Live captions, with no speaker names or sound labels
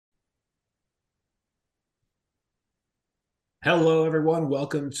Hello, everyone.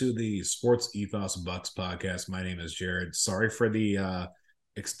 Welcome to the Sports Ethos Bucks podcast. My name is Jared. Sorry for the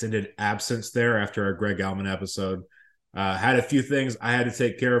extended absence there after our Greg Alman episode. Had a few things I had to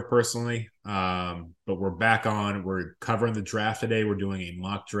take care of personally, but we're back on. We're covering the draft today. We're doing a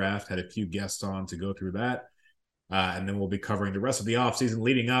mock draft. Had a few guests on to go through that, and then we'll be covering the rest of the offseason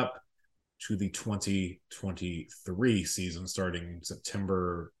leading up to the 2023 season starting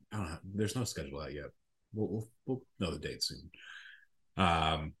September. I don't know. There's no schedule out yet. We'll know the date soon.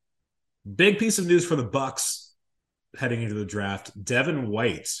 Big piece of news for the Bucks heading into the draft: Devin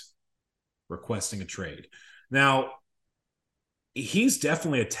White requesting a trade. Now, he's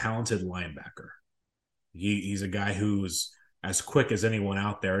definitely a talented linebacker. He's a guy who's as quick as anyone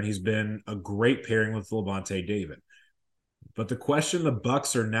out there, and he's been a great pairing with Lavonte David. But the question the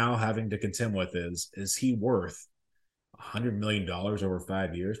Bucks are now having to contend with is he worth $100 million over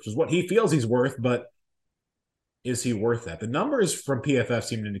 5 years? Which is what he feels he's worth, but is he worth that? The numbers from PFF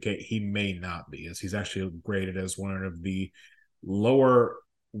seem to indicate he may not be, as he's actually graded as one of the lower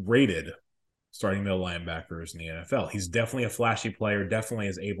rated starting middle linebackers in the NFL. He's definitely a flashy player, definitely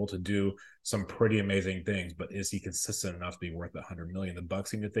is able to do some pretty amazing things, but is he consistent enough to be worth $100 million? The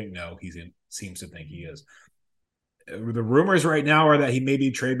Bucks seem to think no, seems to think he is. The rumors right now are that he may be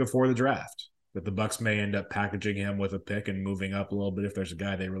traded before the draft, that the Bucks may end up packaging him with a pick and moving up a little bit if there's a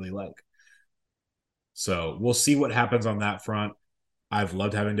guy they really like. So we'll see what happens on that front. I've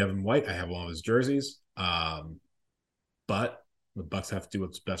loved having Devin White. I have one of his jerseys. But the Bucks have to do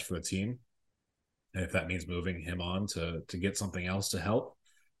what's best for the team. And if that means moving him on to get something else to help,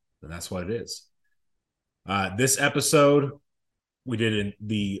 then that's what it is. This episode, we did in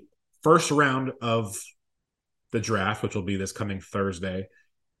the first round of the draft, which will be this coming Thursday.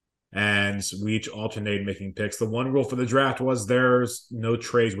 And we each alternated making picks. The one rule for the draft was there's no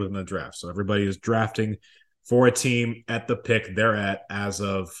trades within the draft. So everybody is drafting for a team at the pick they're at as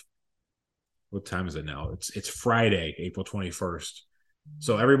of, what time is it now? It's Friday, April 21st.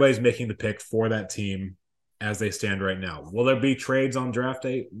 So everybody's making the pick for that team as they stand right now. Will there be trades on draft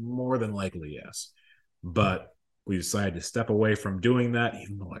day? More than likely, yes. But we decided to step away from doing that,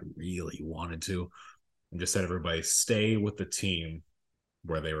 even though I really wanted to, and just said everybody stay with the team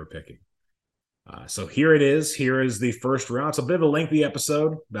where they were picking. So here it is. Here is the first round. It's a bit of a lengthy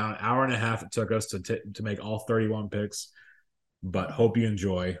episode, about an hour and a half it took us to make all 31 picks, but hope you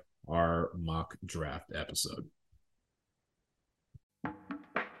enjoy our mock draft episode.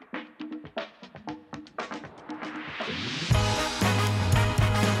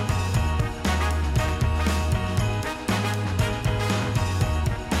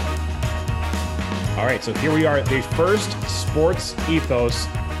 All right, so here we are at the first Sports Ethos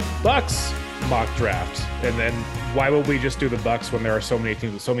Bucks mock draft. And then why would we just do the Bucks when there are so many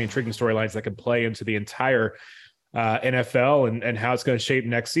teams with so many intriguing storylines that can play into the entire NFL and how it's going to shape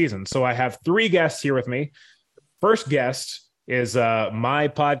next season? So I have three guests here with me. First guest is my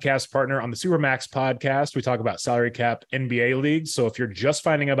podcast partner on the Supermax podcast. We talk about salary cap NBA leagues. So if you're just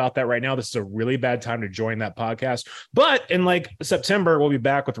finding about that right now, this is a really bad time to join that podcast. But in like September, we'll be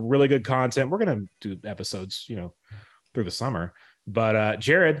back with really good content. We're going to do episodes, through the summer. But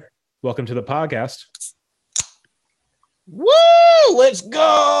Jared, welcome to the podcast. Woo! Let's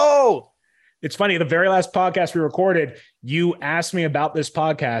go. It's funny. The very last podcast we recorded, you asked me about this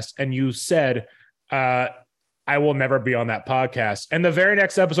podcast and you said, I will never be on that podcast. And the very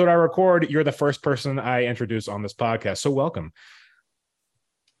next episode I record, you're the first person I introduce on this podcast. So welcome.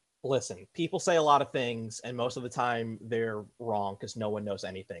 Listen, people say a lot of things, and most of the time they're wrong because no one knows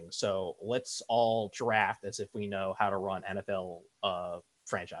anything. So let's all draft as if we know how to run NFL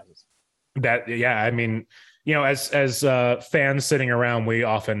franchises. I mean, as fans sitting around, we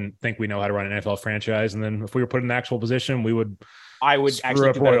often think we know how to run an NFL franchise. And then if we were put in an actual position, I would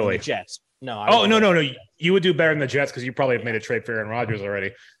actually do better than the Jets. No. No. You would do better than the Jets because you probably have made a trade for Aaron Rodgers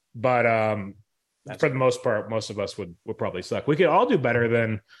already. But for the most part, most of us would probably suck. We could all do better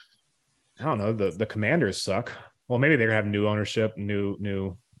than, I don't know, the Commanders suck. Well, maybe they have new ownership,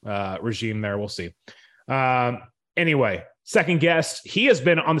 new regime there. We'll see. Anyway, second guest. He has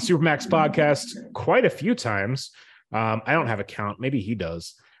been on the Supermax podcast quite a few times. I don't have a count. Maybe he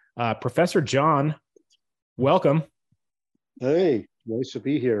does. Professor John, welcome. Hey. Nice to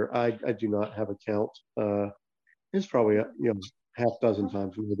be here. I do not have a count. It's probably half dozen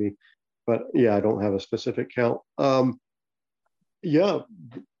times maybe, but yeah, I don't have a specific count.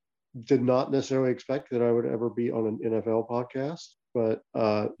 Did not necessarily expect that I would ever be on an NFL podcast, but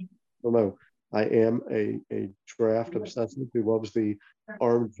I don't know. I am a draft obsessive who loves the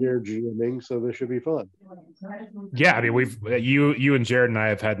armchair GMing, so this should be fun. Yeah, I mean, we've you and Jared and I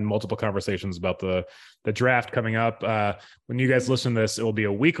have had multiple conversations about the draft coming up. When you guys listen to this, it will be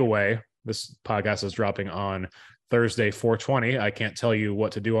a week away. This podcast is dropping on Thursday, 4/20. I can't tell you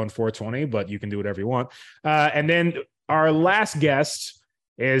what to do on 4/20, but you can do whatever you want. And then our last guest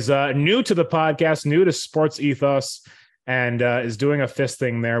is new to the podcast, new to Sports Ethos, and is doing a fist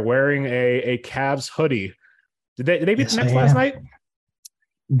thing there, wearing a Cavs hoodie. Did they beat the Nets last night?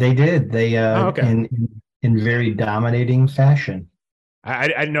 They did. They okay. in very dominating fashion.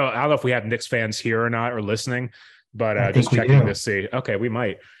 I know. I don't know if we have Knicks fans here or not or listening, but just checking to see. Okay, we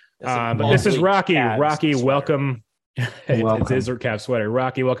might. But this is Rocky. Rocky, welcome. Welcome. It is our Cavs sweater.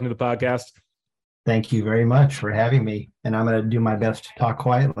 Rocky, welcome to the podcast. Thank you very much for having me. And I'm going to do my best to talk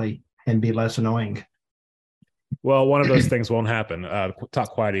quietly and be less annoying. Well, one of those things won't happen. Talk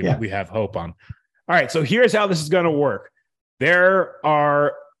quietly, yeah. We have hope on. All right, so here's how this is going to work. There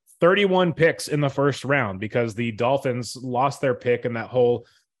are 31 picks in the first round because the Dolphins lost their pick in that whole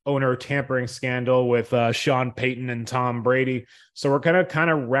owner tampering scandal with Sean Payton and Tom Brady. So we're going to kind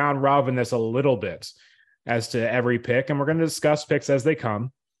of round robin this a little bit as to every pick, and we're going to discuss picks as they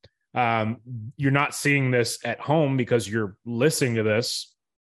come. You're not seeing this at home because you're listening to this.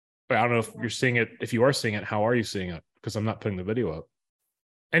 But I don't know if you're seeing it. If you are seeing it, how are you seeing it? Because I'm not putting the video up.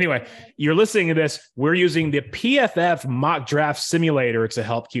 Anyway, you're listening to this. We're using the PFF mock draft simulator to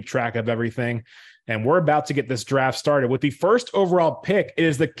help keep track of everything. And we're about to get this draft started. With the first overall pick, it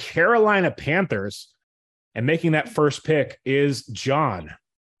is the Carolina Panthers. And making that first pick is John.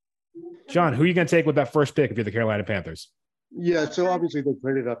 John, who are you going to take with that first pick if you're the Carolina Panthers? Yeah, so obviously they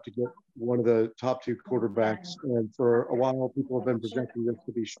traded up to get one of the top two quarterbacks. And for a while, people have been projecting this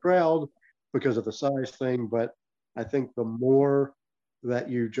to be Stroud because of the size thing. But I think the more that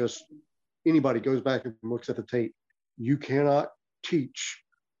anybody goes back and looks at the tape, you cannot teach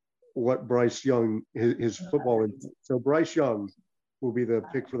what Bryce Young, his football is. So Bryce Young will be the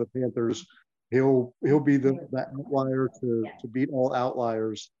pick for the Panthers. He'll be that outlier to beat all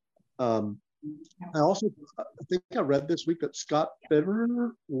outliers. I think I read this week that Scott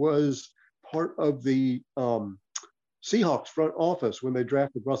Fitterer was part of the Seahawks front office when they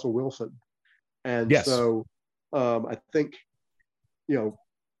drafted Russell Wilson. And yes. So I think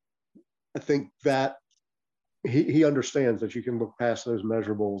that he understands that you can look past those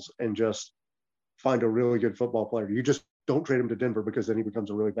measurables and just find a really good football player. You just don't trade him to Denver because then he becomes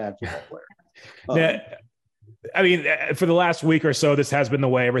a really bad football player. I mean, for the last week or so, this has been the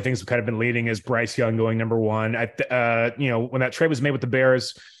way everything's kind of been leading is Bryce Young going number one. When that trade was made with the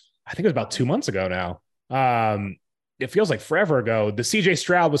Bears, I think it was about 2 months ago now. It feels like forever ago. The CJ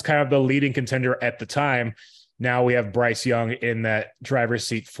Stroud was kind of the leading contender at the time. Now we have Bryce Young in that driver's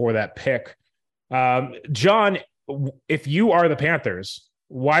seat for that pick. John, if you are the Panthers,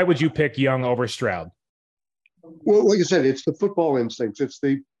 why would you pick Young over Stroud? Well, like I said, it's the football instincts. It's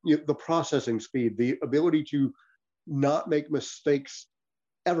the processing speed, the ability to not make mistakes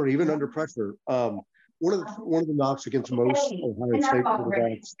ever, even under pressure. One of the knocks against most Ohio State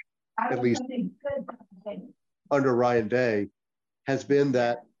quarterbacks, at least under Ryan Day, has been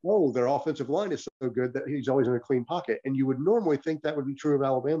that, their offensive line is so good that he's always in a clean pocket. And you would normally think that would be true of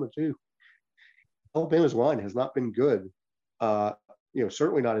Alabama too. Alabama's line has not been good,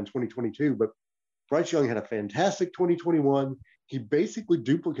 certainly not in 2022, but Bryce Young had a fantastic 2021. He basically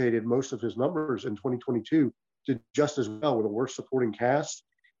duplicated most of his numbers in 2022, did just as well with a worse supporting cast.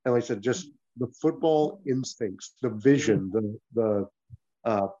 And like I said, just the football instincts, the vision, the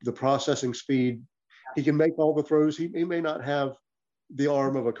processing speed. He can make all the throws. He may not have the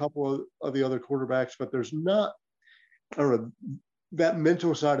arm of a couple of the other quarterbacks, but there's not, that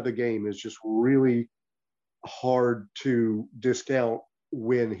mental side of the game is just really hard to discount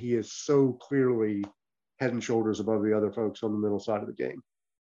when he is so clearly head and shoulders above the other folks on the middle side of the game.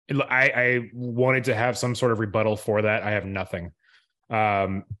 I wanted to have some sort of rebuttal for that. I have nothing.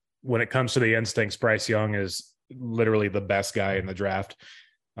 When it comes to the instincts, Bryce Young is literally the best guy in the draft.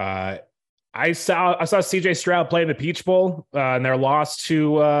 I saw CJ Stroud play in the Peach Bowl and their loss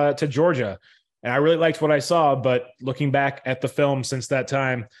to Georgia. And I really liked what I saw, but looking back at the film since that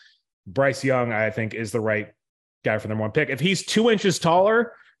time, Bryce Young, I think, is the right guy for the number one pick. If he's 2 inches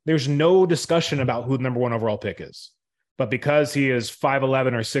taller, there's no discussion about who the number one overall pick is. But because he is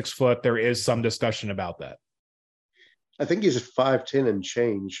 5'11" or 6 foot, there is some discussion about that. I think he's 5'10" and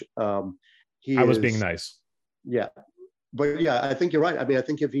change. I was being nice. Yeah. But yeah, I think you're right. I mean, I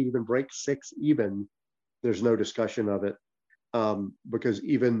think if he even breaks 6 even, there's no discussion of it. Because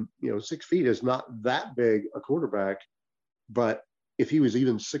even, 6 feet is not that big a quarterback, but if he was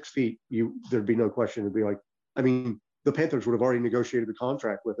even 6 feet, there'd be no question. It'd be like, I mean, the Panthers would have already negotiated the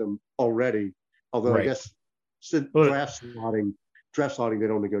contract with him already. Although I guess draft slotting, they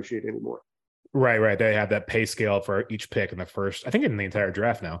don't negotiate anymore. Right. They have that pay scale for each pick in the first, I think in the entire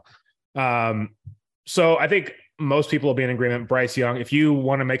draft now. So I think most people will be in agreement. Bryce Young, if you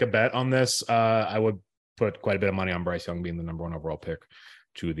want to make a bet on this, I would put quite a bit of money on Bryce Young being the number 1 overall pick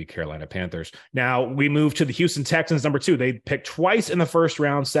to the Carolina Panthers. Now we move to the Houston Texans, number 2. They picked twice in the first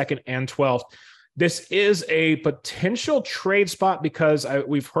round, 2nd and 12th. This is a potential trade spot because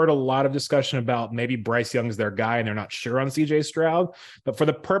we've heard a lot of discussion about maybe Bryce Young is their guy and they're not sure on CJ Stroud. But for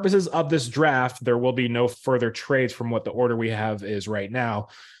the purposes of this draft, there will be no further trades from what the order we have is right now.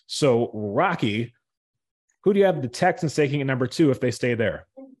 So, Rocky, who do you have the Texans taking at number 2 if they stay there?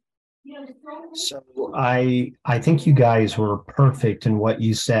 So I think you guys were perfect in what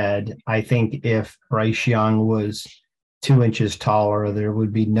you said. I think if Bryce Young was 2 inches taller, there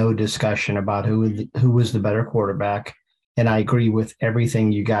would be no discussion about who was the better quarterback. And I agree with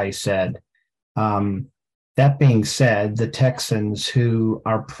everything you guys said. That being said, the Texans, who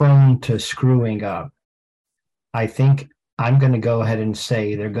are prone to screwing up, I think I'm going to go ahead and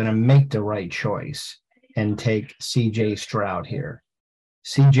say they're going to make the right choice and take CJ Stroud here.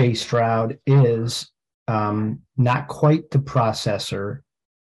 CJ Stroud is not quite the processor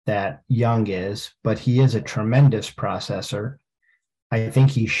that Young is, but he is a tremendous processor. I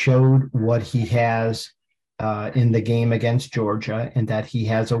think he showed what he has in the game against Georgia, and that he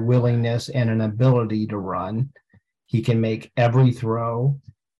has a willingness and an ability to run. He can make every throw,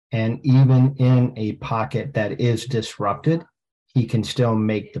 and even in a pocket that is disrupted, he can still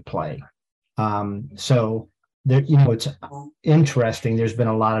make the play. So there, it's interesting. There's been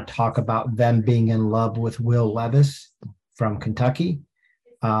a lot of talk about them being in love with Will Levis from Kentucky.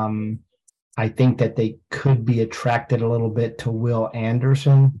 I think that they could be attracted a little bit to Will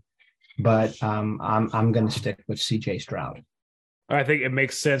Anderson, but I'm going to stick with CJ Stroud. I think it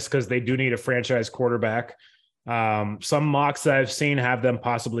makes sense because they do need a franchise quarterback. Some mocks that I've seen have them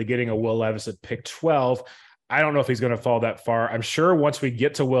possibly getting a Will Levis at pick 12. I don't know if he's going to fall that far. I'm sure once we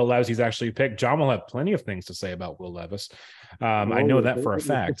get to Will Levis, he's actually picked. John will have plenty of things to say about Will Levis. I know that for a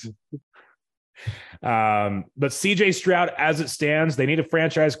fact. But CJ Stroud, as it stands, they need a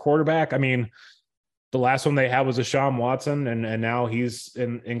franchise quarterback. I mean, the last one they had was Deshaun Watson, and now he's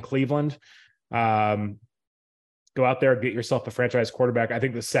in Cleveland. Go out there, get yourself a franchise quarterback. I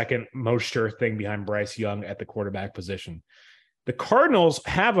think the second most sure thing behind Bryce Young at the quarterback position. The Cardinals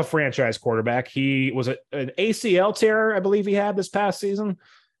have a franchise quarterback. He was an ACL tear, I believe he had this past season.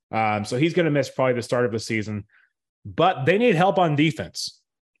 So he's going to miss probably the start of the season. But they need help on defense.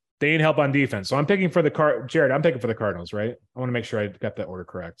 So I'm picking for Jared, I'm picking for the Cardinals, right? I want to make sure I got that order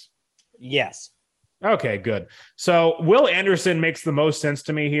correct. Yes. Okay, good. So Will Anderson makes the most sense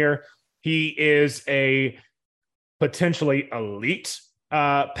to me here. He is a potentially elite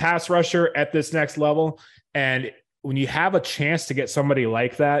pass rusher at this next level. And when you have a chance to get somebody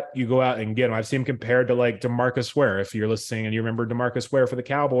like that, you go out and get him. I've seen him compared to like DeMarcus Ware. If you're listening and you remember DeMarcus Ware for the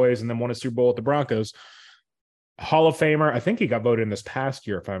Cowboys and then won a Super Bowl with the Broncos, Hall of Famer. I think he got voted in this past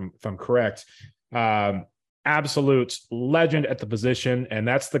year, if I'm correct. Absolute legend at the position, and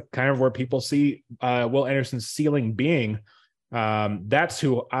that's the kind of where people see Will Anderson's ceiling being. That's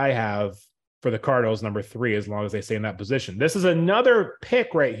who I have for the Cardinals, number 3, as long as they stay in that position. This is another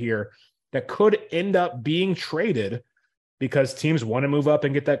pick right here that could end up being traded because teams want to move up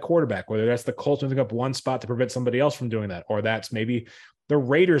and get that quarterback, whether that's the Colts moving up one spot to prevent somebody else from doing that, or that's maybe the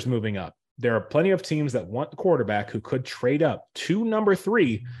Raiders moving up. There are plenty of teams that want the quarterback who could trade up to number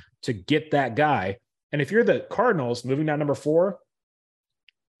 3 to get that guy. And if you're the Cardinals moving down number 4,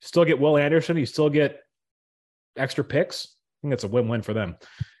 still get Will Anderson, you still get extra picks. I think that's a win-win for them.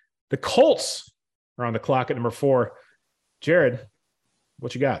 The Colts are on the clock at number 4. Jared,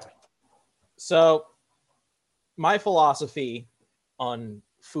 what you got? So my philosophy on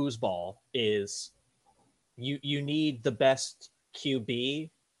foosball is you need the best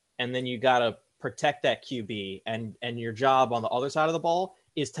QB, and then you got to protect that QB, and your job on the other side of the ball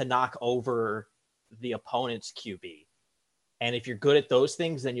is to knock over the opponent's QB. And if you're good at those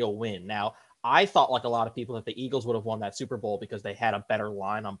things, then you'll win. Now, I thought, like a lot of people, that the Eagles would have won that Super Bowl because they had a better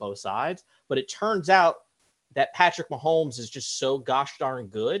line on both sides. But it turns out that Patrick Mahomes is just so gosh darn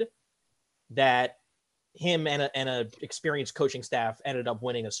good that him and a experienced coaching staff ended up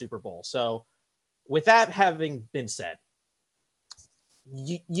winning a Super Bowl. So with that having been said,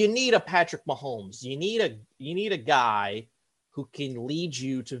 you need a Patrick Mahomes. You need a guy who can lead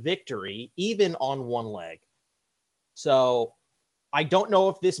you to victory, even on one leg. So I don't know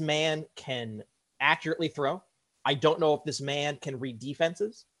if this man can accurately throw. I don't know if this man can read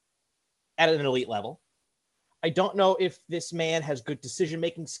defenses at an elite level. I don't know if this man has good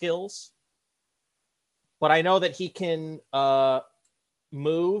decision-making skills, but I know that he can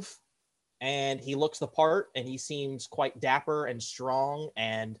move, and he looks the part, and he seems quite dapper and strong.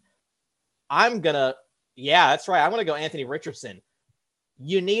 And that's right. I'm going to go Anthony Richardson.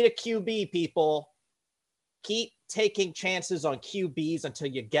 You need a QB, people. Keep taking chances on QBs until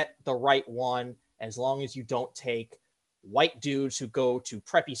you get the right one, as long as you don't take white dudes who go to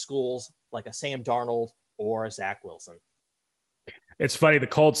preppy schools like a Sam Darnold or a Zach Wilson. It's funny. The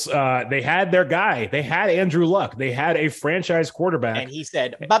Colts, they had their guy. They had Andrew Luck. They had a franchise quarterback. And he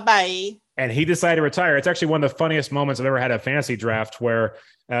said, bye-bye. And he decided to retire. It's actually one of the funniest moments I've ever had a fantasy draft, where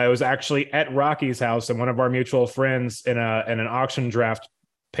it was actually at Rocky's house, and one of our mutual friends in an auction draft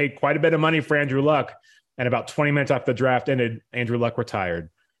paid quite a bit of money for Andrew Luck. And about 20 minutes after the draft ended, Andrew Luck retired.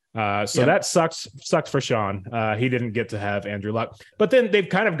 That sucks for Sean. He didn't get to have Andrew Luck, but then they've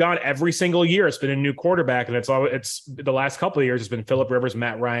kind of gone every single year. It's been a new quarterback, and it's the last couple of years. It's been Phillip Rivers,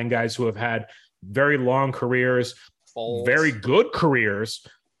 Matt Ryan, guys who have had very long careers, very good careers,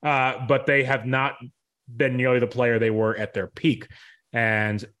 but they have not been nearly the player they were at their peak.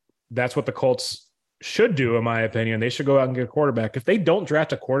 And that's what the Colts should do, in my opinion. They should go out and get a quarterback. If they don't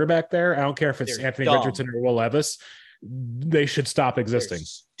draft a quarterback there, I don't care if it's Anthony Richardson or Will Levis, they should stop existing. They're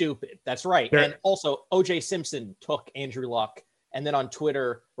stupid. That's right. And also, O.J. Simpson took Andrew Luck, and then on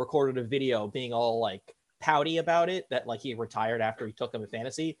Twitter recorded a video being all like pouty about it, that like he retired after he took him in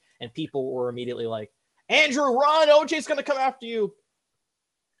fantasy, and people were immediately like, Andrew, run! OJ's going to come after you.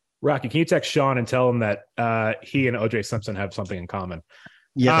 Rocky, can you text Sean and tell him that he and O.J. Simpson have something in common?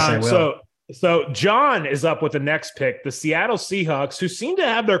 Yes, I will. So John is up with the next pick, the Seattle Seahawks, who seem to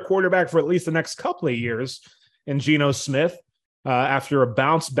have their quarterback for at least the next couple of years in Geno Smith, after a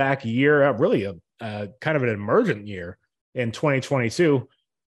bounce back year, really a kind of an emergent year in 2022.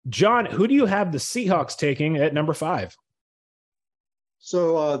 John, who do you have the Seahawks taking at number 5?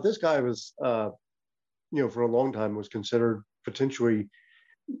 So this guy was, for a long time was considered potentially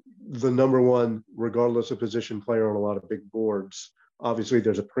the number one, regardless of position, player on a lot of big boards. Obviously,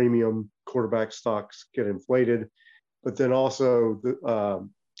 there's a premium. Quarterback stocks get inflated, but then also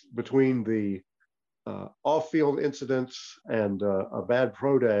between the off-field incidents and a bad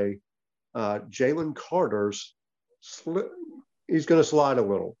pro day, Jalen Carter's he's going to slide a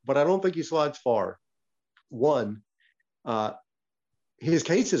little, but I don't think he slides far. One, his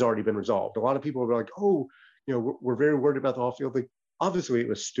case has already been resolved. A lot of people are like, "Oh, we're very worried about the off-field thing." Obviously, it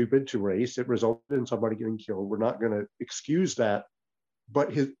was stupid to race. It resulted in somebody getting killed. We're not going to excuse that.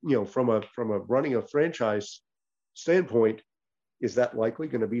 But his, from a running a franchise standpoint, is that likely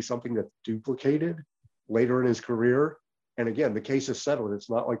going to be something that's duplicated later in his career? And again, the case is settled. It's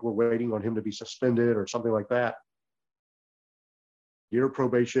not like we're waiting on him to be suspended or something like that. Year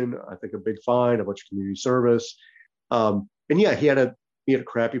probation, I think a big fine, a bunch of community service. And yeah, he had a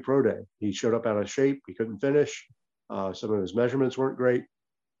crappy pro day. He showed up out of shape. He couldn't finish. Some of his measurements weren't great.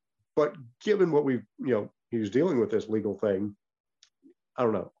 But given what he was dealing with this legal thing, I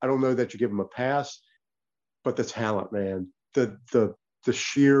don't know. I don't know that you give him a pass, but the talent, man, the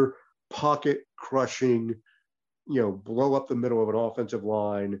sheer pocket crushing, blow up the middle of an offensive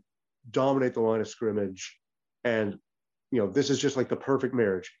line, dominate the line of scrimmage. And, this is just like the perfect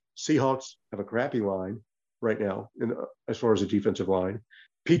marriage. Seahawks have a crappy line right now as far as a defensive line.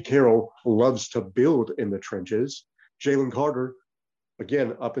 Pete Carroll loves to build in the trenches. Jalen Carter,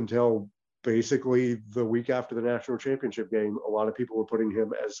 again, up until basically the week after the national championship game, a lot of people were putting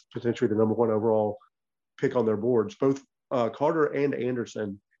him as potentially the number 1 overall pick on their boards. Both Carter and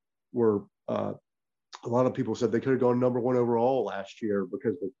Anderson were, a lot of people said they could have gone number 1 overall last year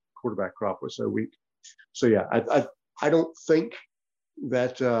because the quarterback crop was so weak. So yeah, I don't think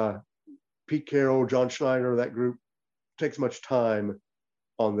that Pete Carroll, John Schneider, that group takes much time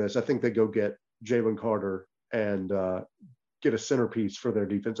on this. I think they go get Jalen Carter and get a centerpiece for their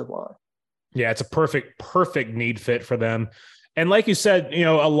defensive line. Yeah, it's a perfect need fit for them. And like you said,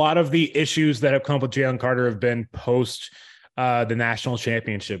 a lot of the issues that have come up with Jalen Carter have been post the national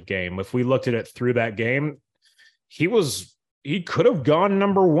championship game. If we looked at it through that game, he could have gone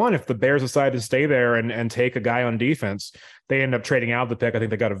number 1 if the Bears decided to stay there and take a guy on defense. They end up trading out the pick. I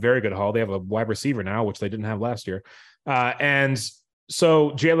think they got a very good haul. They have a wide receiver now, which they didn't have last year. And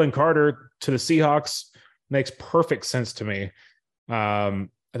so Jalen Carter to the Seahawks makes perfect sense to me.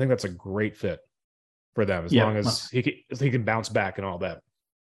 I think that's a great fit for them as long as he can bounce back and all that.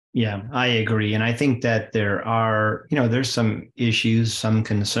 Yeah, I agree. And I think that there are, there's some issues, some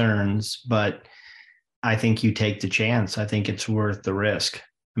concerns, but I think you take the chance. I think it's worth the risk.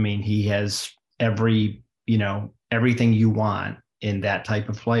 I mean, he has everything you want in that type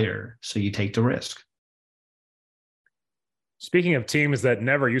of player. So you take the risk. Speaking of teams that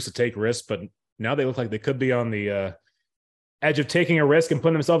never used to take risks, but now they look like they could be on the edge of taking a risk and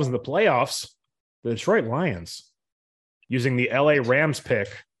putting themselves in the playoffs, the Detroit Lions, using the LA Rams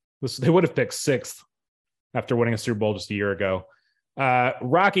pick. They would have picked 6th after winning a Super Bowl just a year ago.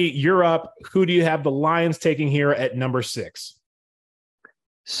 Rocky, you're up. Who do you have the Lions taking here at number 6?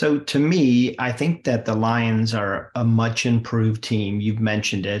 So to me, I think that the Lions are a much improved team. You've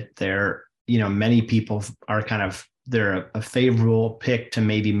mentioned it. They're, many people are they're a favorable pick to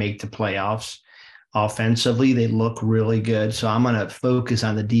maybe make the playoffs. Offensively, they look really good. So I'm going to focus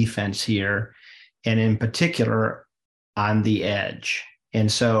on the defense here, and in particular on the edge. And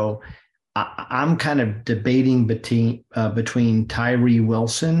so I'm kind of debating between Tyree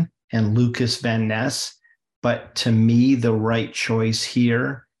Wilson and Lucas Van Ness. But to me, the right choice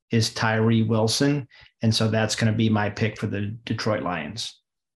here is Tyree Wilson. And so that's going to be my pick for the Detroit Lions.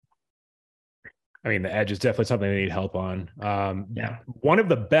 I mean, the edge is definitely something they need help on. Yeah. One of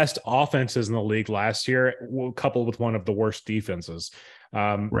the best offenses in the league last year, coupled with one of the worst defenses.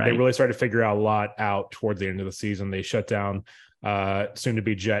 Right. They really started to figure out a lot out towards the end of the season. They shut down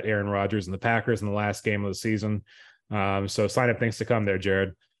soon-to-be Jet Aaron Rodgers and the Packers in the last game of the season. So sign up things to come there,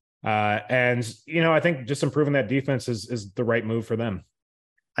 Jared. And I think just improving that defense is the right move for them.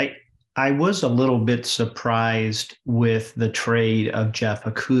 I was a little bit surprised with the trade of Jeff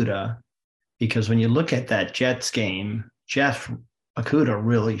Okudah, because when you look at that Jets game, Jeff Okudah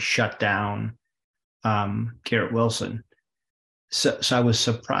really shut down Garrett Wilson. So I was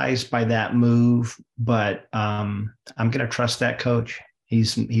surprised by that move, but I'm going to trust that coach.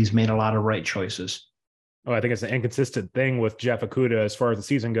 He's made a lot of right choices. Oh, I think it's an inconsistent thing with Jeff Okudah as far as the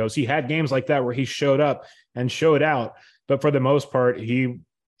season goes. He had games like that where he showed up and showed out, but for the most part, he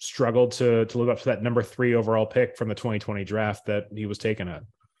struggled to live up to that number 3 overall pick from the 2020 draft that he was taken at.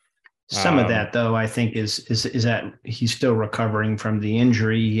 Some of that, though, I think is that he's still recovering from the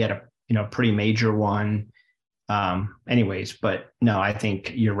injury. He had a pretty major one. Anyways, but no, I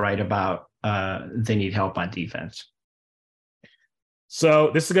think you're right about they need help on defense.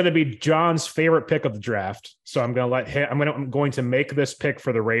 So this is going to be John's favorite pick of the draft. So I'm going to make this pick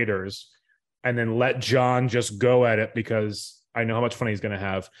for the Raiders and then let John just go at it because I know how much fun he's going to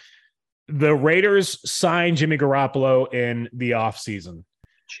have. The Raiders signed Jimmy Garoppolo in the offseason,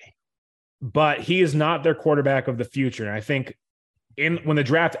 but he is not their quarterback of the future. And I think when the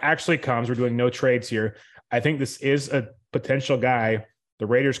draft actually comes, we're doing no trades here. I think this is a potential guy. The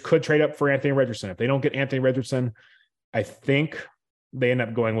Raiders could trade up for Anthony Richardson. If they don't get Anthony Richardson, I think they end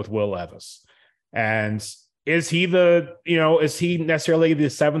up going with Will Levis. And is he necessarily the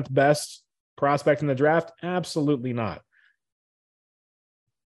 7th best prospect in the draft? Absolutely not.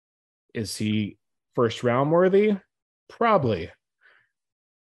 Is he first round worthy? Probably.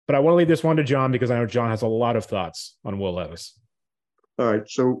 But I want to leave this one to John because I know John has a lot of thoughts on Will Levis. All right.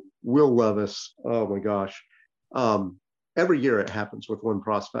 So Will Levis, oh my gosh. Every year it happens with one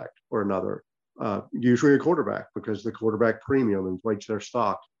prospect or another. Usually a quarterback, because the quarterback premium inflates their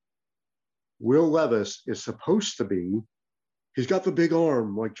stock. Will Levis is supposed to be, he's got the big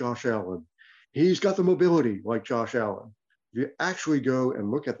arm like Josh Allen. He's got the mobility like Josh Allen. If you actually go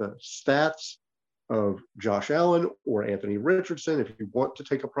and look at the stats of Josh Allen or Anthony Richardson, if you want to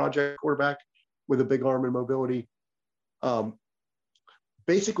take a project quarterback with a big arm and mobility,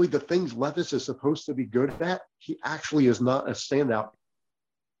 basically the things Levis is supposed to be good at, he actually is not a standout.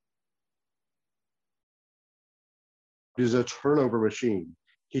 He's a turnover machine.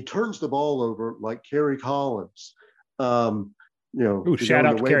 He turns the ball over like Kerry Collins. Shout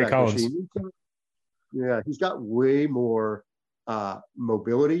out to Kerry Collins. Yeah, he's got way more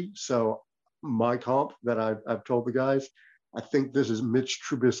mobility. So my comp that I've told the guys, I think this is Mitch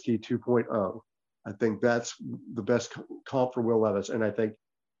Trubisky 2.0. I think that's the best comp for Will Levis. And I think,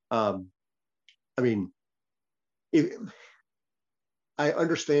 I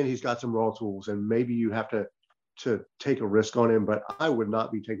understand he's got some raw tools and maybe you have to take a risk on him, but I would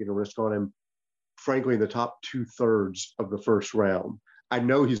not be taking a risk on him, frankly, in the top 2/3 of the first round. I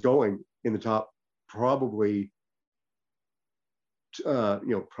know he's going in the top, probably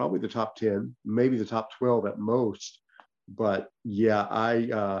the top 10, maybe the top 12 at most. But yeah,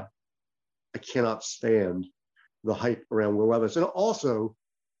 I cannot stand the hype around Will Levis. And also,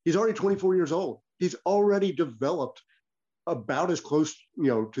 he's already 24 years old. He's already developed about as close,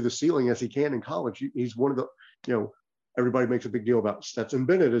 to the ceiling as he can in college. He's one of the, everybody makes a big deal about Stetson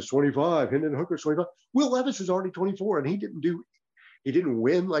Bennett is 25, Hendon Hooker's 25. Will Levis is already 24, and he didn't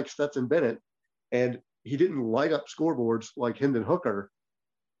win like Stetson Bennett, and he didn't light up scoreboards like Hendon Hooker.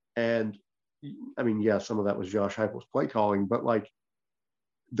 And some of that was Josh Heupel's play calling, but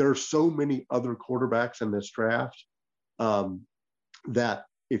there are so many other quarterbacks in this draft that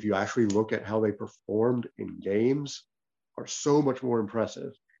if you actually look at how they performed in games, are so much more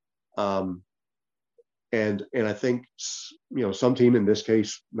impressive. And I think, you know, some team, in this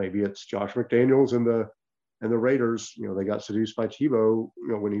case, maybe it's Josh McDaniels and the Raiders, you know, they got seduced by Tebow, you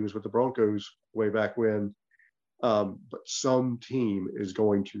know, when he was with the Broncos way back when. But some team is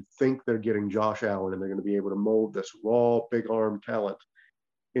going to think they're getting Josh Allen, and they're going to be able to mold this raw, big arm talent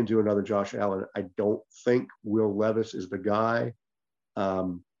into another Josh Allen. I don't think Will Levis is the guy.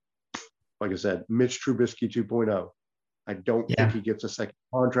 Like I said, Mitch Trubisky 2.0. I don't think he gets a second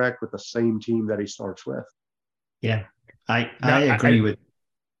contract with the same team that he starts with. Yeah, I agree with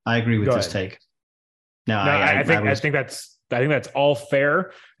this take. I think that's all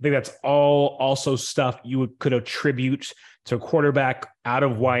fair. I think that's all also stuff you could attribute to a quarterback out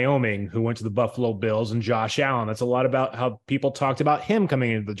of Wyoming who went to the Buffalo Bills and Josh Allen. That's a lot about how people talked about him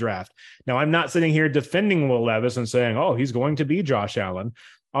coming into the draft. Now, I'm not sitting here defending Will Levis and saying, oh, he's going to be Josh Allen.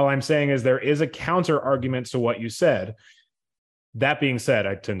 All I'm saying is there is a counter argument to what you said. That being said,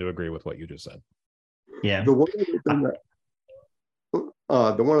 I tend to agree with what you just said. Yeah. The one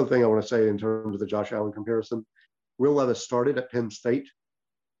other thing I want to say in terms of the Josh Allen comparison, Will Levis started at Penn State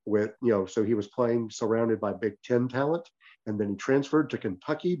with, you know, so he was playing surrounded by Big Ten talent, and then he transferred to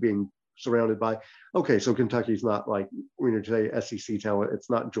Kentucky, being surrounded by, okay, so Kentucky's not like, when you say SEC talent, it's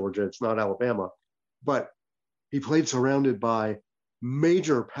not Georgia, it's not Alabama, but he played surrounded by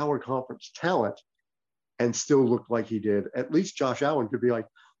major power conference talent and still looked like he did. At least Josh Allen could be like,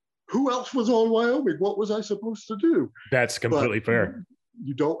 who else was on Wyoming? What was I supposed to do? That's completely fair.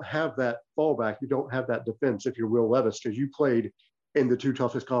 You don't have that fallback. You don't have that defense if you're Will Levis, because you played in the two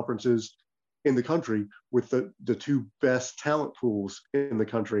toughest conferences in the country with the two best talent pools in the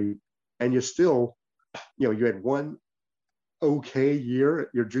country. And you still, you know, you had one okay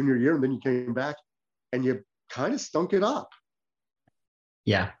year, your junior year, and then you came back and you kind of stunk it up.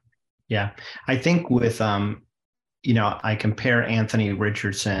 Yeah. Yeah. I think with, you know, I compare Anthony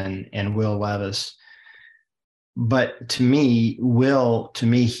Richardson and Will Levis, but to me,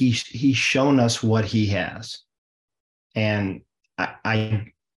 he's shown us what he has. And I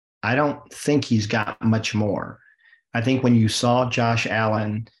don't think he's got much more. I think when you saw Josh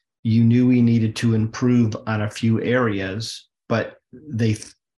Allen, you knew he needed to improve on a few areas, but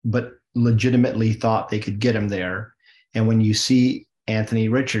legitimately thought they could get him there. And when you see Anthony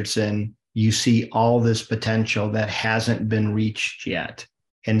Richardson, you see all this potential that hasn't been reached yet.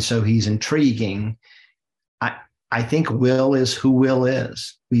 And so he's intriguing. I think Will is who Will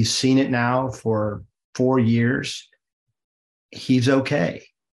is. We've seen it now for 4 years. He's okay.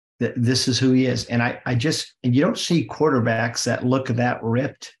 This is who he is. And and you don't see quarterbacks that look that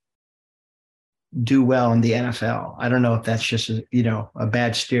ripped do well in the NFL. I don't know if that's just a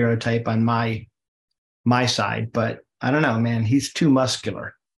bad stereotype on my side, but I don't know, man. He's too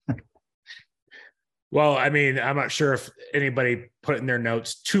muscular. Well, I mean, I'm not sure if anybody put in their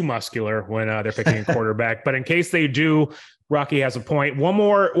notes too muscular when they're picking a quarterback, but in case they do, Rocky has a point. One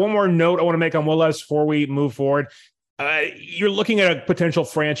more note I want to make on Will Levis before we move forward. You're looking at a potential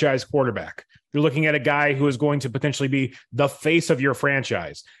franchise quarterback. You're looking at a guy who is going to potentially be the face of your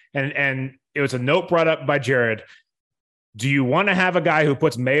franchise. And it was a note brought up by Jared. Do you want to have a guy who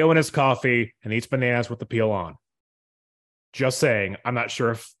puts mayo in his coffee and eats bananas with the peel on? Just saying. I'm not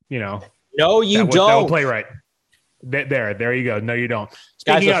sure if, No, you don't. That will play right. There you go. No, you don't.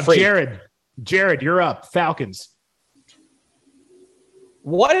 Speaking of Jared, you're up. Falcons.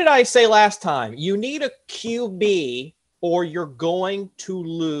 What did I say last time? You need a QB or you're going to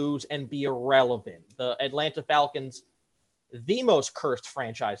lose and be irrelevant. The Atlanta Falcons, the most cursed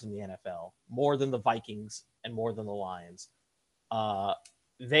franchise in the NFL, more than the Vikings and more than the Lions.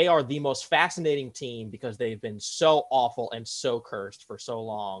 They are the most fascinating team because they've been so awful and so cursed for so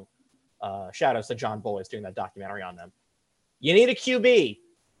long. Shout outs to John Boyce doing that documentary on them. You need a QB.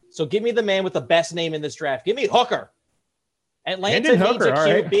 So give me the man with the best name in this draft. Give me Hooker. Atlanta needs a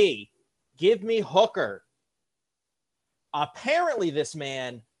QB. Right. Give me Hooker. Apparently, this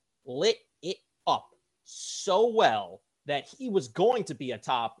man lit it up so well that he was going to be a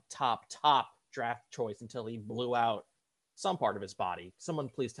top draft choice until he blew out some part of his body. Someone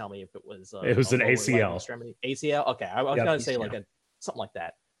please tell me if it was it was an ACL. ACL? Okay, I was going to say something like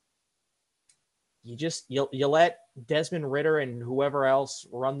that. You let Desmond Ridder and whoever else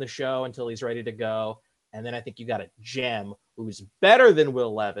run the show until he's ready to go. And then I think you got a gem who's better than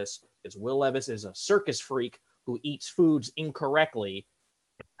Will Levis, because Will Levis is a circus freak who eats foods incorrectly.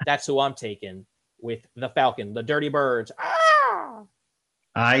 That's who I'm taking with the Falcon, the Dirty Birds. Ah!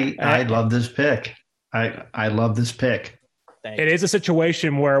 I love this pick. I love this pick. It is a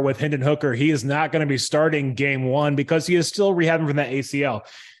situation where with Hendon Hooker, he is not going to be starting game one because he is still rehabbing from that ACL.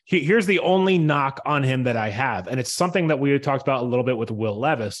 Here's the only knock on him that I have, and it's something that we had talked about a little bit with Will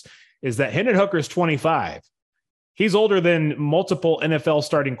Levis, is that Hendon Hooker is 25. He's older than multiple NFL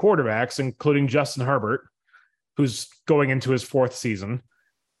starting quarterbacks, including Justin Herbert, who's going into his 4th season.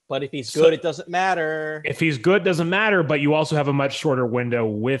 But if he's good, it doesn't matter. If he's good, doesn't matter, but you also have a much shorter window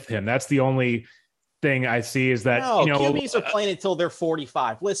with him. That's the only thing I see is that, QBs are playing until they're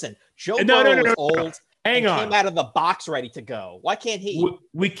 45. Listen, Joe Burrow is old. Hang on. Came out of the box ready to go. Why can't he?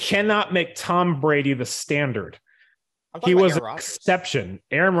 We cannot make Tom Brady the standard. He was an exception.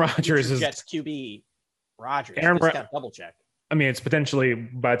 Aaron Rodgers is Jets QB. Rodgers. Got double check. I mean, it's potentially,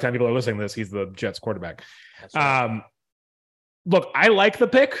 by the time people are listening to this, he's the Jets quarterback. Right. Look, I like the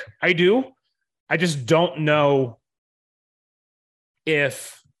pick. I do. I just don't know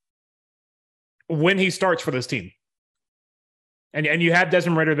when he starts for this team. And you have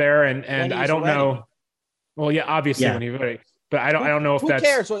Desmond Ridder there, and I don't know. Well, yeah, obviously when he's ready. But I don't know if who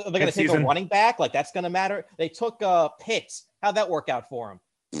cares? Are they going to take a running back? Like, that's going to matter. They took Pitts. How'd that work out for him?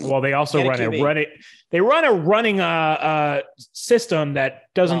 Well, they also run a running system that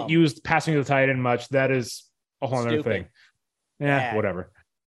doesn't use passing to the tight end much. That is a whole other thing. Yeah, whatever.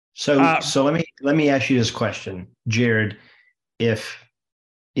 So let me ask you this question, Jared. If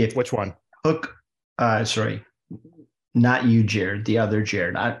which one? Hook, sorry, not you, Jared. The other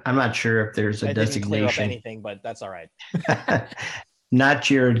Jared. I'm not sure if there's a designation. Didn't clear up anything, but that's all right. Not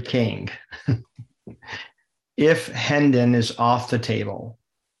Jared King. If Hendon is off the table,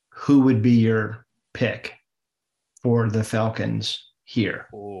 who would be your pick for the Falcons here?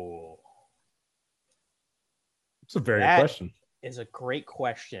 Oh, it's a very good question. Is a great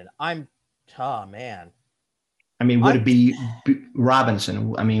question. Man. I mean, would it be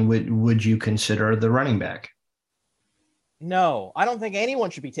Robinson? I mean, would you consider the running back? No, I don't think anyone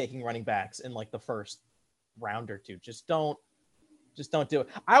should be taking running backs in like the first round or two. Just don't do it.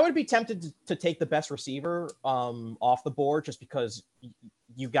 I would be tempted to take the best receiver off the board just because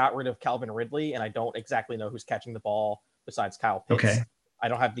you got rid of Calvin Ridley, and I don't exactly know who's catching the ball besides Kyle Pitts. Okay. I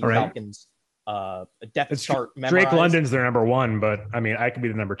don't have the Falcons depth chart memorized. Drake London's their number one, but I mean, I could be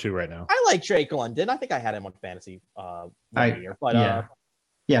the number 2 right now. I like Drake London. I think I had him on fantasy one year, but but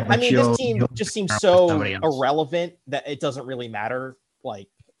I mean, this team just seems so irrelevant that it doesn't really matter. Like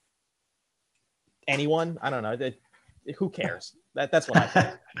anyone, I don't know. Who cares? That's what I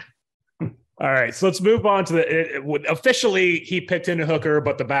think. All right, so let's move on to officially he picked Hendon Hooker,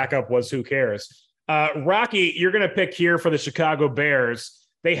 but the backup was who cares. Rocky, you're going to pick here for the Chicago Bears.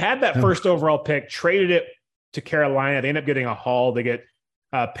 They had that first overall pick, traded it to Carolina. They end up getting a haul. They get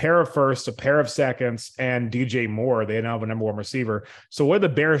a pair of firsts, a pair of seconds, and DJ Moore. They now have a number 1 receiver. So what do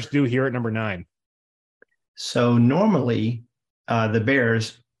the Bears do here at number 9? So normally the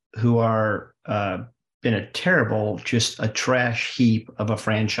Bears, who are been just a trash heap of a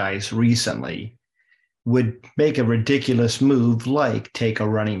franchise recently, would make a ridiculous move like take a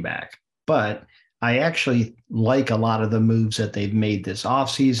running back. But I actually like a lot of the moves that they've made this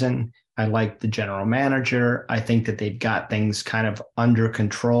offseason. I like the general manager. I think that they've got things kind of under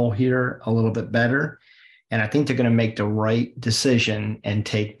control here a little bit better. And I think they're going to make the right decision and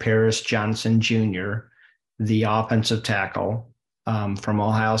take Paris Johnson Jr., the offensive tackle from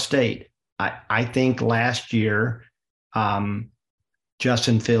Ohio State. I think last year,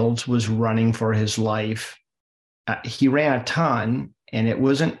 Justin Fields was running for his life. He ran a ton, and it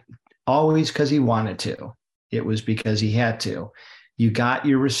wasn't always because he wanted to. It was because he had to. You got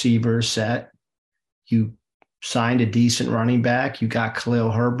your receivers set. You signed a decent running back. You got Khalil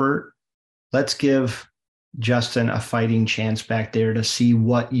Herbert. Let's give Justin a fighting chance back there to see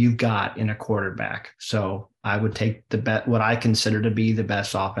what you got in a quarterback. So I would take what I consider to be the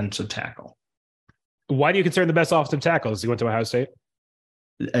best offensive tackle. Why do you consider the best offensive tackle? He went to Ohio State?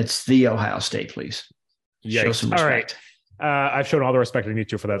 It's the Ohio State, please. Show some respect. All right. I've shown all the respect I need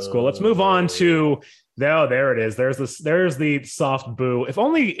to for that school. Let's move on to there it is. There's the soft boo. If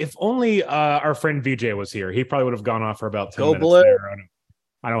only our friend VJ was here, he probably would have gone off for about 10 minutes there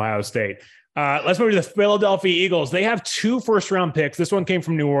on Ohio State. Let's move to the Philadelphia Eagles. They have 2 first-round picks. This one came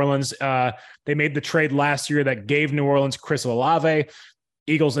from New Orleans. They made the trade last year that gave New Orleans Chris Olave.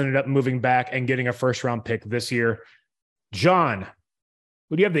 Eagles ended up moving back and getting a first-round pick this year. John,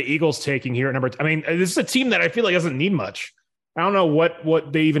 who do you have the Eagles taking here at number? I mean, this is a team that I feel like doesn't need much. I don't know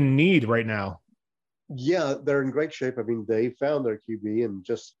what they even need right now. Yeah, they're in great shape. I mean, they found their QB and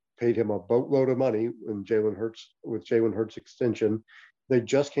just paid him a boatload of money with Jalen Hurts extension. They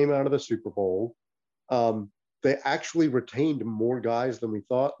just came out of the Super Bowl. They actually retained more guys than we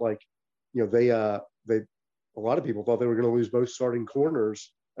thought. Like, they a lot of people thought they were going to lose both starting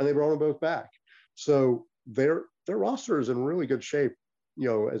corners, and they brought them both back. So their roster is in really good shape,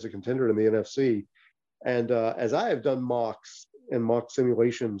 as a contender in the NFC. And as I have done mocks and mock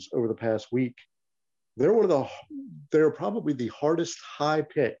simulations over the past week, they're probably the hardest high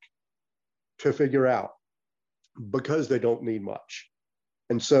pick to figure out because they don't need much.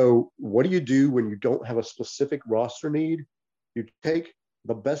 And so what do you do when you don't have a specific roster need? You take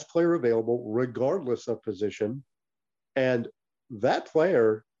the best player available, regardless of position, and that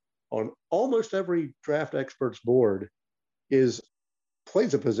player on almost every draft expert's board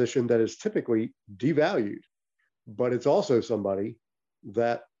plays a position that is typically devalued, but it's also somebody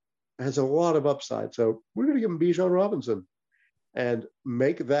that has a lot of upside. So we're going to give him Bijan Robinson and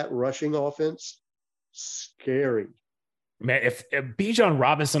make that rushing offense scary. Man, if Bijan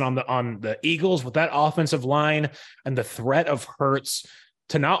Robinson on the Eagles with that offensive line and the threat of Hurts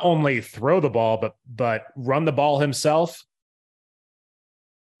to not only throw the ball but run the ball himself,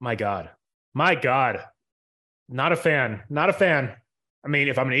 my God, not a fan. I mean,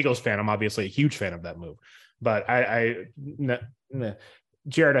 if I'm an Eagles fan, I'm obviously a huge fan of that move. But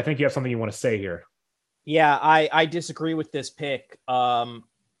Jared, I think you have something you want to say here. Yeah, I disagree with this pick. The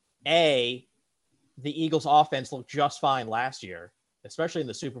Eagles offense looked just fine last year, especially in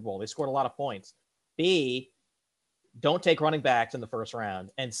the Super Bowl. They scored a lot of points. B, don't take running backs in the first round.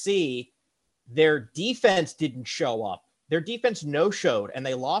 And C, their defense didn't show up. Their defense no-showed, and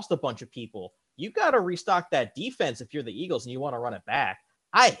they lost a bunch of people. You got to restock that defense if you're the Eagles and you want to run it back.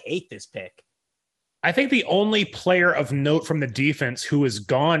 I hate this pick. I think the only player of note from the defense who is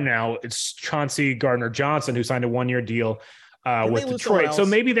gone now is Chauncey Gardner-Johnson, who signed a one-year deal with Detroit. So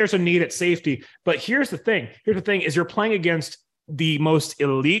maybe there's a need at safety. But here's the thing. Is you're playing against the most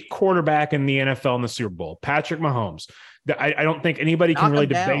elite quarterback in the NFL in the Super Bowl, Patrick Mahomes. I don't think anybody can really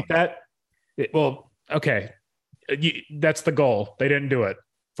debate that. Okay. That's the goal. They didn't do it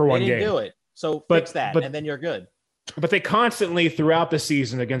for one game. They didn't do it. So fix that, and then you're good. But they constantly, throughout the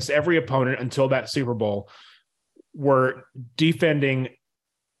season, against every opponent until that Super Bowl, were defending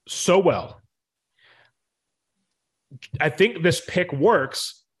so well. I think this pick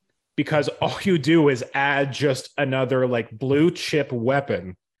works because all you do is add just another blue chip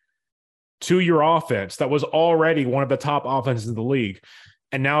weapon to your offense that was already one of the top offenses in the league.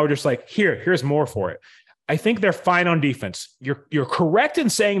 And now we're just here's more for it. I think they're fine on defense. You're correct in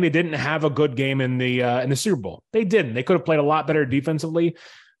saying they didn't have a good game in the Super Bowl. They didn't. They could have played a lot better defensively,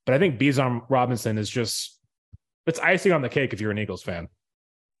 but I think Bijan Robinson is it's icing on the cake if you're an Eagles fan.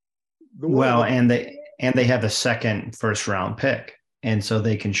 Well, and they have a second first round pick, and so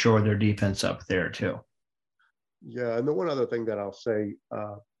they can shore their defense up there too. Yeah, and the one other thing that I'll say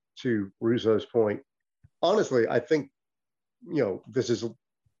to Russo's point, honestly, I think this is,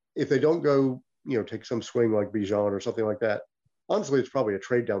 if they don't go take some swing like Bijan or something like that, honestly, it's probably a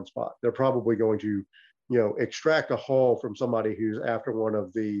trade down spot. They're probably going to extract a haul from somebody who's after one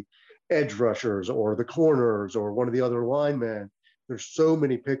of the edge rushers or the corners or one of the other linemen. There's so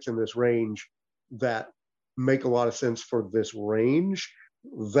many picks in this range that make a lot of sense for this range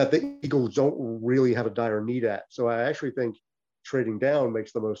that the Eagles don't really have a dire need at. So I actually think trading down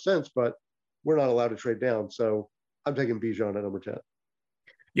makes the most sense, but we're not allowed to trade down. So I'm taking Bijan at number 10.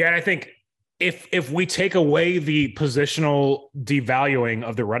 Yeah, and I think if we take away the positional devaluing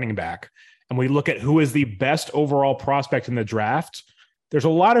of the running back and we look at who is the best overall prospect in the draft, there's a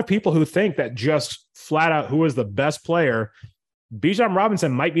lot of people who think that just flat out who is the best player, Bijan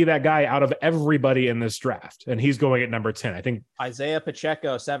Robinson might be that guy out of everybody in this draft, and he's going at number 10. I think Isaiah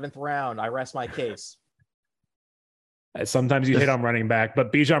Pacheco, 7th round. I rest my case. Sometimes you hit on running back,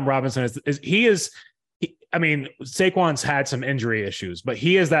 but Bijan Robinson I mean, Saquon's had some injury issues, but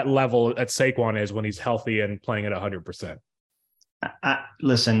he is that level that Saquon is when he's healthy and playing at 100%.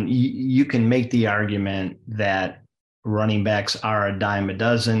 Listen, you can make the argument that running backs are a dime a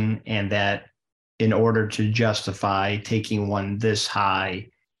dozen, and that in order to justify taking one this high,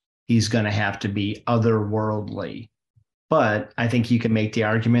 he's going to have to be otherworldly. But I think you can make the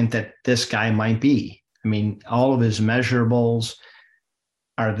argument that this guy might be. I mean, all of his measurables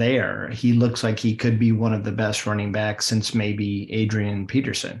are there. He looks like he could be one of the best running backs since maybe Adrian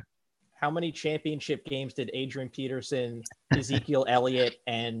Peterson. How many championship games did Adrian Peterson, Ezekiel Elliott,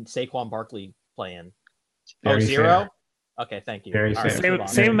 and Saquon Barkley play in? Zero? Okay, thank you. Very fair.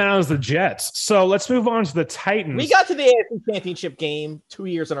 Same amount as the Jets. So let's move on to the Titans. We got to the AFC Championship game 2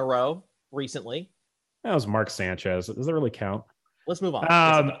 years in a row recently. That was Mark Sanchez. Does that really count? Let's move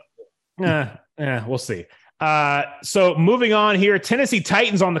on. We'll see. So moving on here, Tennessee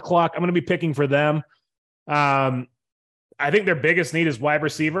Titans on the clock. I'm going to be picking for them. I think their biggest need is wide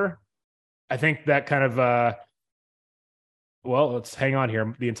receiver. I think that kind of well, let's hang on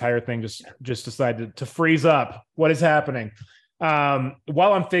here. The entire thing just decided to freeze up. What is happening?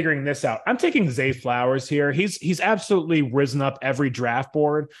 While I'm figuring this out, I'm taking Zay Flowers here. He's absolutely risen up every draft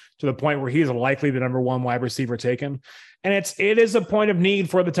board to the point where he's likely the number one wide receiver taken. And it is a point of need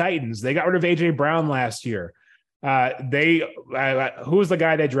for the Titans. They got rid of AJ Brown last year. Who was the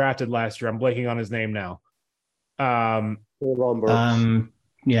guy they drafted last year? I'm blanking on his name now. Treylon Burks.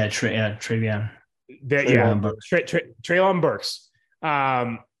 Treylon. Treylon Burks.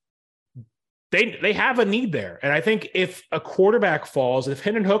 They have a need there. And I think if a quarterback falls, if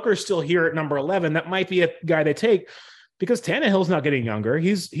Hendon Hooker is still here at number 11, that might be a guy they take because Tannehill's not getting younger.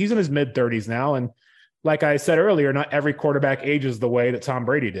 He's in his mid-30s now. And like I said earlier, not every quarterback ages the way that Tom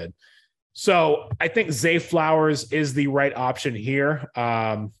Brady did. So I think Zay Flowers is the right option here.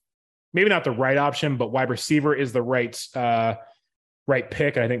 Maybe not the right option, but wide receiver is the right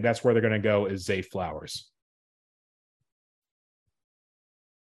pick. And I think that's where they're going to go is Zay Flowers.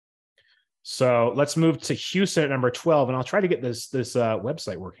 So let's move to Houston at number 12, and I'll try to get this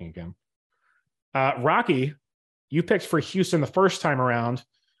website working again. Rocky, you picked for Houston the first time around,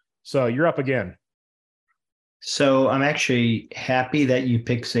 so you're up again. So I'm actually happy that you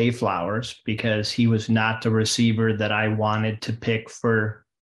picked Zay Flowers because he was not the receiver that I wanted to pick for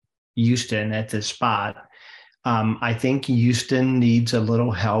Houston at this spot. I think Houston needs a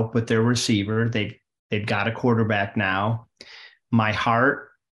little help with their receiver. They've got a quarterback now. My heart,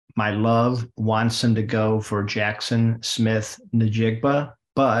 my love wants them to go for Jackson Smith-Njigba,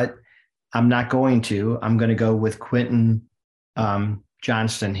 but I'm not going to. I'm going to go with Quentin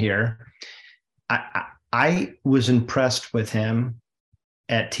Johnston here. I was impressed with him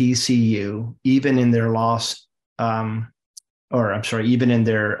at TCU, even in their loss, even in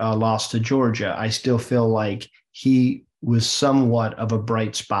their loss to Georgia. I still feel like he was somewhat of a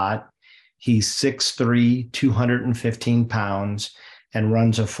bright spot. He's 6'3", 215 pounds, and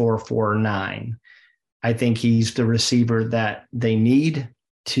runs a 4.49. I think he's the receiver that they need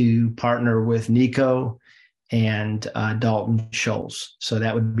to partner with Nico and Dalton Schultz. So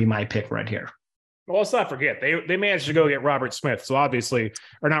that would be my pick right here. Well, let's not forget, they managed to go get Robert Smith. So obviously,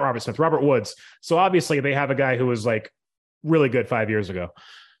 or not Robert Smith, Robert Woods. So obviously they have a guy who was like really good 5 years ago.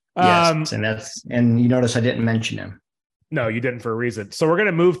 Yes, and you notice I didn't mention him. No, you didn't for a reason. So we're going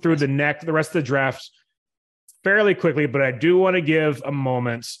to move through the rest of the draft fairly quickly, but I do want to give a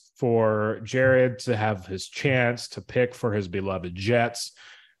moment for Jared to have his chance to pick for his beloved Jets.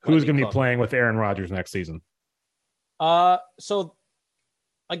 Who's going to be playing with Aaron Rodgers next season? So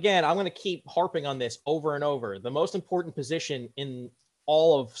again, I'm going to keep harping on this over and over. The most important position in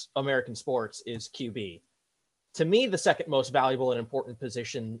all of American sports is QB. To me, the second most valuable and important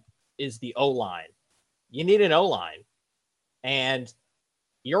position is the O-line. You need an O-line. And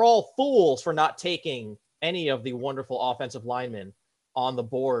you're all fools for not taking any of the wonderful offensive linemen on the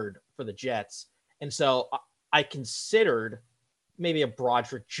board for the Jets. And so I considered maybe a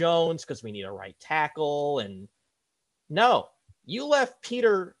Broderick Jones because we need a right tackle. And no, you left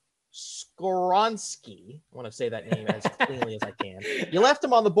Peter Skoronski. I want to say that name as cleanly as I can. You left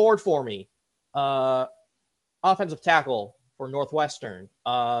him on the board for me. Offensive tackle for Northwestern.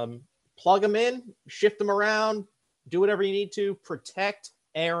 Plug him in, shift him around, do whatever you need to protect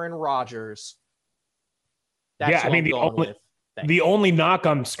Aaron Rodgers. That's the only knock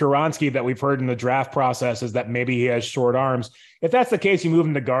on Skoronski that we've heard in the draft process is that maybe he has short arms. If that's the case, you move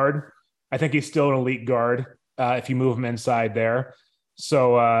him to guard. I think he's still an elite guard if you move him inside there.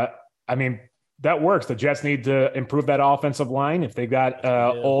 So, that works. The Jets need to improve that offensive line. If they got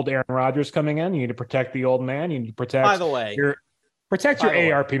old Aaron Rodgers coming in, you need to protect the old man. You need to protect. By the way, your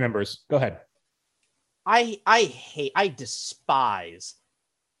AARP members. Go ahead. I despise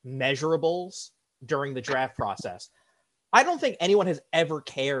measurables during the draft process. I don't think anyone has ever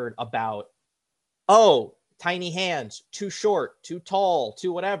cared about, tiny hands, too short, too tall,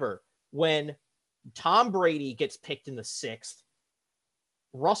 too whatever. When Tom Brady gets picked in the 6th,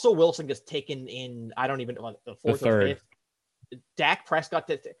 Russell Wilson gets taken in, I don't even know, the 4th or 5th. Dak Prescott.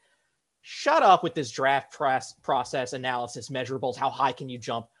 Shut up with this draft process analysis measurables. How high can you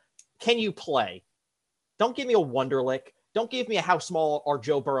jump? Can you play? Don't give me a Wonderlic. Don't give me a how small are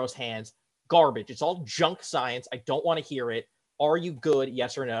Joe Burrow's hands. Garbage. It's all junk science. I don't want to hear it. Are you good?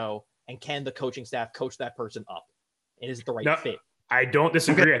 Yes or no? And can the coaching staff coach that person up? And is it the right fit? I don't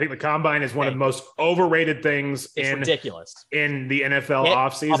disagree. I think the combine is one of the most overrated things ridiculous in the NFL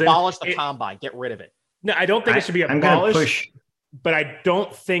offseason. Abolish the combine. Get rid of it. No, I don't think it should be abolished. but I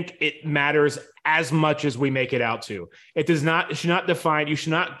don't think it matters as much as we make it out to. It should not define, you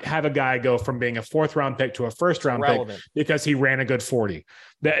should not have a guy go from being a 4th round pick to a 1st round pick because he ran a good 40.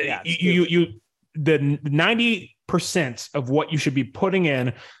 The 90% of what you should be putting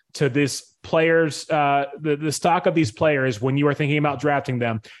in to this players, the stock of these players when you are thinking about drafting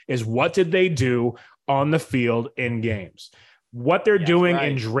them is what did they do on the field in games? What they're doing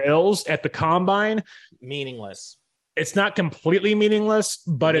in drills at the combine, meaningless. It's not completely meaningless,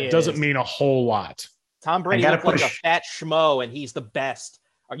 but it doesn't mean a whole lot. Tom Brady looked like a fat schmo, and he's the best.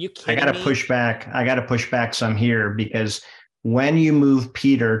 Are you kidding me? I got to push back some here, because when you move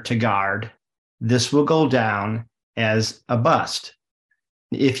Peter to guard, this will go down as a bust.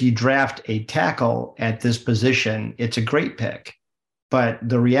 If you draft a tackle at this position, it's a great pick. But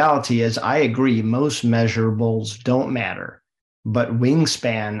the reality is, I agree, most measurables don't matter. But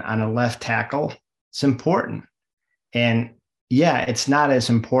wingspan on a left tackle, it's important. And yeah, it's not as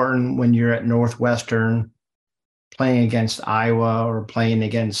important when you're at Northwestern playing against Iowa or playing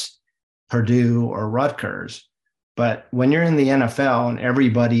against Purdue or Rutgers. But when you're in the NFL and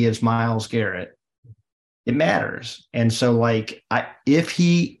everybody is Myles Garrett, it matters. And so, like, if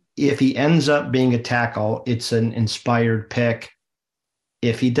he ends up being a tackle, it's an inspired pick.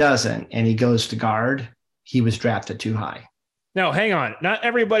 If he doesn't and he goes to guard, he was drafted too high. No, hang on. Not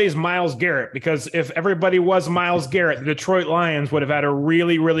everybody's Myles Garrett, because if everybody was Myles Garrett, the Detroit Lions would have had a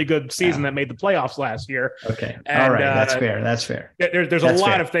really, really good season that made the playoffs last year. Okay. And, all right. That's fair. That's fair. There's a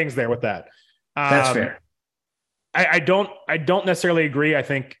lot of things there with that. That's fair. I don't necessarily agree. I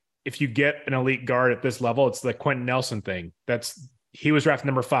think if you get an elite guard at this level, it's the Quentin Nelson thing. He was drafted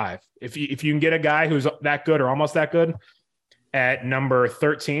number 5. If you can get a guy who's that good or almost that good at number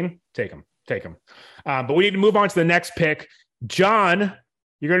 13, take him. But we need to move on to the next pick. John,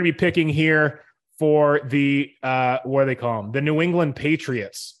 you're going to be picking here for the, what do they call them? The New England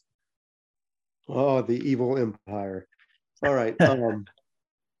Patriots. Oh, the evil empire. All right.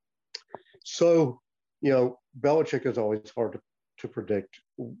 So, Belichick is always hard to predict,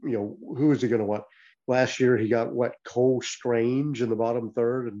 who is he going to want? Last year, he got Cole Strange in the bottom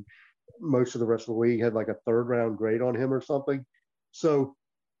 3rd, and most of the rest of the league had like a 3rd round grade on him or something. So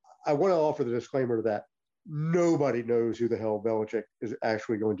I want to offer the disclaimer that nobody knows who the hell Belichick is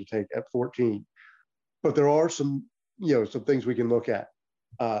actually going to take at 14. But there are some things we can look at.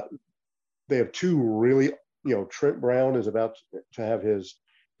 They have 2 really, Trent Brown is about to have his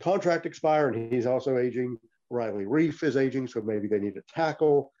contract expire, and he's also aging. Riley Reif is aging, so maybe they need a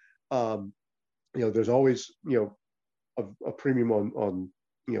tackle. There's always, a premium on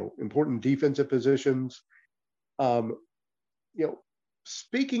important defensive positions.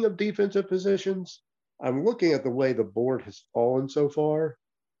 Speaking of defensive positions, I'm looking at the way the board has fallen so far.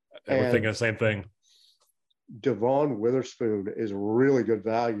 And we're thinking the same thing. Devon Witherspoon is really good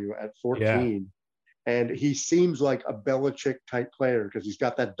value at 14. Yeah. And he seems like a Belichick type player because he's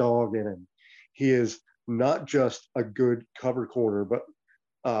got that dog in him. He is not just a good cover corner, but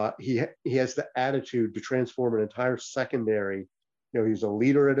he has the attitude to transform an entire secondary. He's a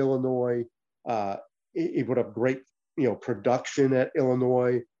leader at Illinois. He put up great, production at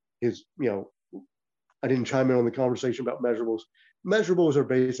Illinois. I didn't chime in on the conversation about measurables. Measurables are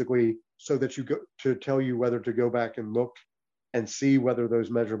basically so that you go to tell you whether to go back and look and see whether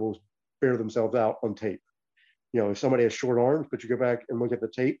those measurables bear themselves out on tape. If somebody has short arms, but you go back and look at the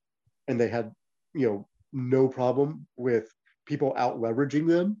tape and they had, no problem with people out leveraging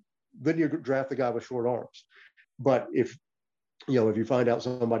them, then you draft the guy with short arms. But if you find out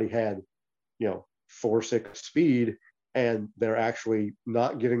somebody had, 4.6 speed and they're actually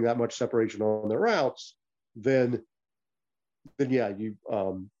not getting that much separation on their routes, then yeah, you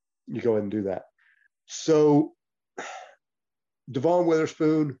go ahead and do that. So Devon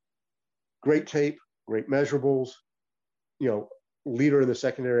Witherspoon, great tape, great measurables, leader in the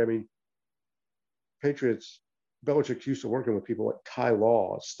secondary. I mean, Patriots, Belichick's used to working with people like Ty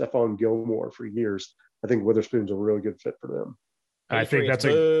Law, Stephon Gilmore for years. I think Witherspoon's a really good fit for them. I think that's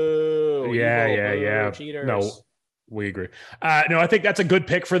yeah. Cheaters. No, we agree. No, I think that's a good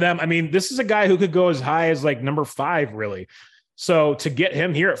pick for them. I mean, this is a guy who could go as high as like number 5, really. So to get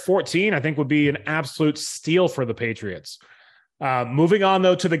him here at 14, I think would be an absolute steal for the Patriots. Moving on,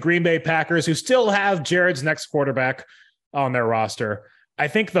 though, to the Green Bay Packers, who still have Jared's next quarterback on their roster. I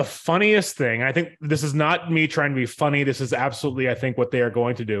think the funniest thing, I think this is not me trying to be funny. This is absolutely, I think, what they are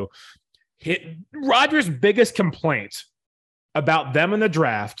going to do. Rodgers' biggest complaint about them in the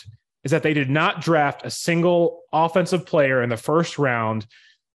draft is that they did not draft a single offensive player in the first round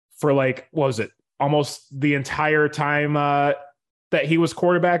for almost the entire time that he was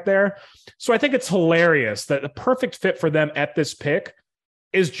quarterback there. So I think it's hilarious that the perfect fit for them at this pick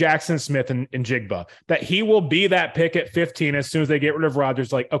is Jackson Smith and Jigba, that he will be that pick at 15 as soon as they get rid of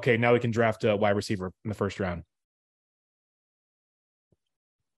Rodgers. Like, okay, now we can draft a wide receiver in the first round.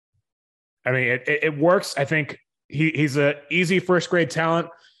 I mean, it works. I think he's a easy first grade talent.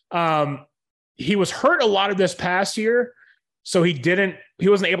 He was hurt a lot of this past year, so he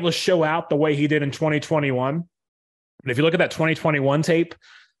wasn't able to show out the way he did in 2021. And if you look at that 2021 tape,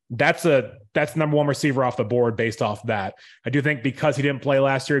 that's the number one receiver off the board based off that. I do think because he didn't play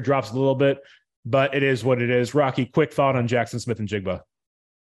last year, it drops a little bit, but it is what it is. Rocky, quick thought on Jackson Smith and Jigba.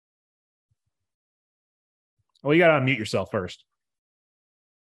 Well, you got to unmute yourself first.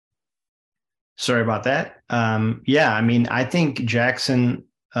 Sorry about that. Yeah, I mean, I think Jackson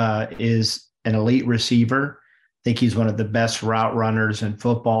is an elite receiver. I think he's one of the best route runners in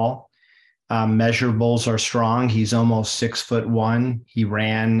football. Measurables are strong. He's almost 6'1". He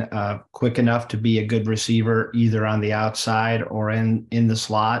ran quick enough to be a good receiver, either on the outside or in the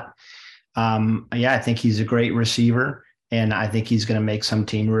slot. Yeah, I think he's a great receiver, and I think he's going to make some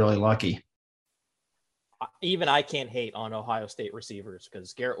team really lucky. Even I can't hate on Ohio State receivers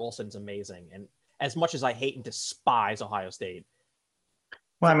because Garrett Wilson's amazing. And as much as I hate and despise Ohio State,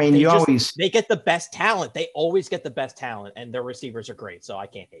 well, I mean, they get the best talent. They always get the best talent, and their receivers are great. So I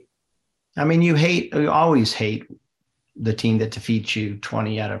can't hate. I mean, you always hate the team that defeats you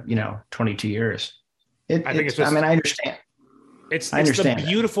 20 out of 22 years. I understand. It's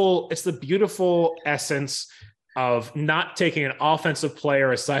the beautiful essence of not taking an offensive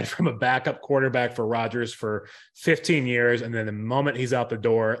player aside from a backup quarterback for Rodgers for 15 years. And then the moment he's out the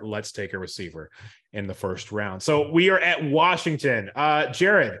door, let's take a receiver in the first round. So we are at Washington.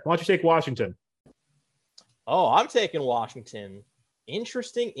 Jared, why don't you take Washington? Oh, I'm taking Washington.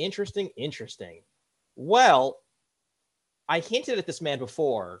 Interesting. Well, I hinted at this man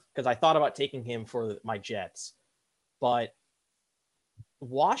before because I thought about taking him for my Jets. But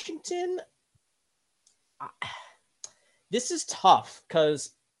Washington, this is tough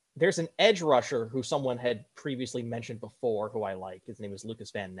because there's an edge rusher who someone had previously mentioned before who I like. His name is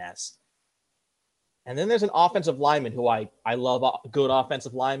Lucas Van Ness. And then there's an offensive lineman who I love, good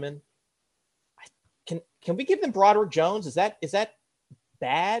offensive lineman. Can we give them Broderick Jones? Is that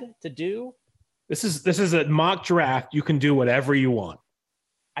bad to do? This is a mock draft. You can do whatever you want.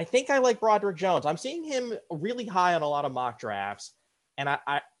 I think I like Broderick Jones. I'm seeing him really high on a lot of mock drafts. And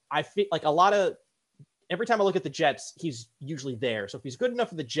I feel like every time I look at the Jets, he's usually there. So if he's good enough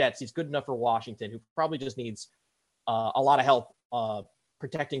for the Jets, he's good enough for Washington, who probably just needs a lot of help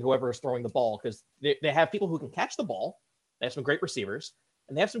protecting whoever is throwing the ball because they have people who can catch the ball. They have some great receivers,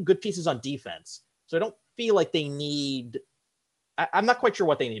 and they have some good pieces on defense. So I don't feel like they need – I'm not quite sure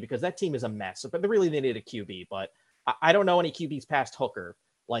what they need because that team is a mess. But really they need a QB. But I don't know any QBs past Hooker.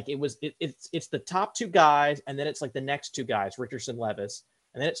 Like it's the top two guys, and then it's like the next two guys, Richardson, Levis,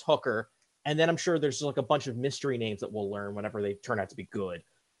 and then it's Hooker. And then I'm sure there's like a bunch of mystery names that we'll learn whenever they turn out to be good.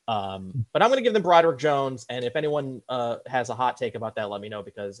 But I'm going to give them Broderick Jones. And if anyone has a hot take about that, let me know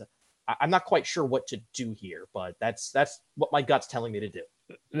because I'm not quite sure what to do here. But that's what my gut's telling me to do.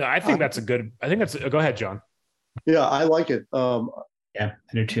 No, I think that's go ahead, John. Yeah, I like it. Yeah,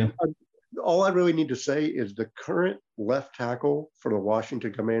 I do too. All I really need to say is the current left tackle for the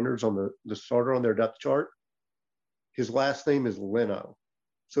Washington Commanders on the starter on their depth chart, his last name is Leno.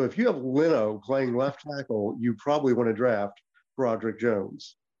 So if you have Leno playing left tackle, you probably want to draft Broderick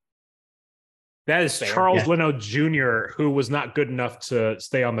Jones. That is Charles Leno Jr., who was not good enough to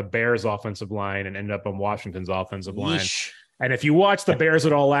stay on the Bears' offensive line and ended up on Washington's offensive line. And if you watch the Bears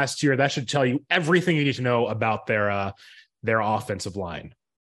at all last year, that should tell you everything you need to know about their offensive line.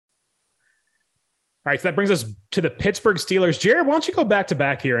 All right, so that brings us to the Pittsburgh Steelers. Jared, why don't you go back to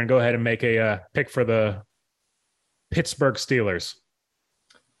back here and go ahead and make a pick for the Pittsburgh Steelers?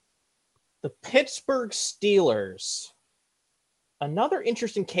 The Pittsburgh Steelers. Another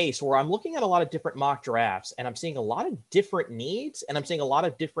interesting case where I'm looking at a lot of different mock drafts and I'm seeing a lot of different needs and I'm seeing a lot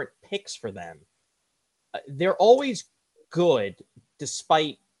of different picks for them. They're always good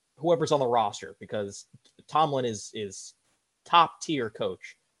despite whoever's on the roster because Tomlin is top tier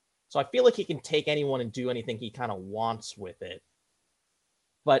coach. So I feel like he can take anyone and do anything he kind of wants with it.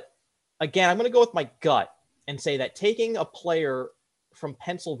 But again, I'm going to go with my gut and say that taking a player from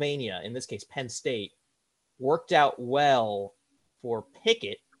Pennsylvania, in this case, Penn State, worked out well for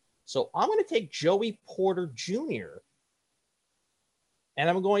Pickett. So I'm going to take Joey Porter Jr. And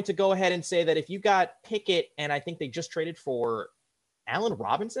I'm going to go ahead and say that if you got Pickett, and I think they just traded for Allen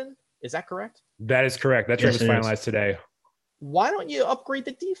Robinson, is that correct? That is correct. That trade was finalized today. Why don't you upgrade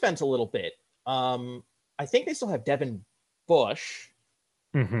the defense a little bit? I think they still have Devin Bush,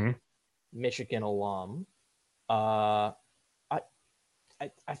 Mm-hmm. Michigan alum. I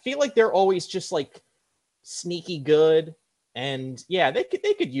feel like they're always just like sneaky good, and yeah, they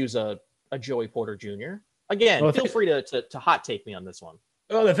could use a Joey Porter Jr. Again, Well, feel free to hot take me on this one.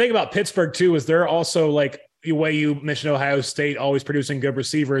 Well, the thing about Pittsburgh too is they're also like the way you mentioned Ohio State always producing good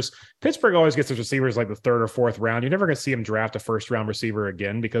receivers. Pittsburgh always gets those receivers like the third or fourth round. You're never going to see them draft a first round receiver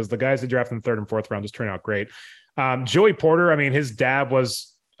again because the guys they draft in the third and fourth round just turn out great. Joey Porter, I mean, his dad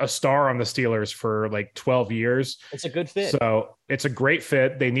was a star on the Steelers for like 12 years. It's a good fit. So it's a great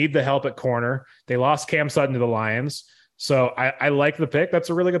fit. They need the help at corner. They lost Cam Sutton to the Lions. So I like the pick. That's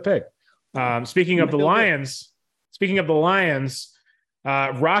a really good pick. Speaking of the Lions,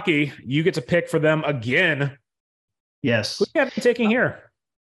 Rocky, you get to pick for them again. Yes. Who do you have been taking here?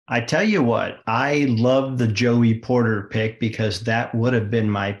 I tell you what, I love the Joey Porter pick because that would have been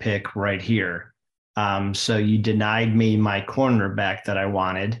my pick right here. So you denied me my cornerback that I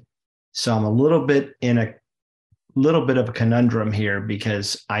wanted. So I'm a little bit of a conundrum here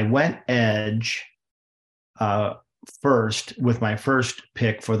because I went edge first with my first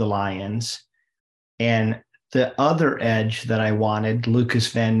pick for the Lions. And the other edge that I wanted, Lucas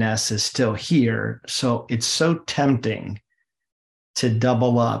Van Ness, is still here. So it's so tempting to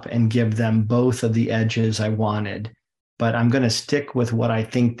double up and give them both of the edges I wanted. But I'm going to stick with what I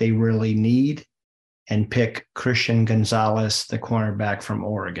think they really need and pick Christian Gonzalez, the cornerback from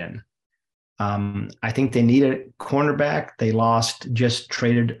Oregon. I think they need a cornerback. They just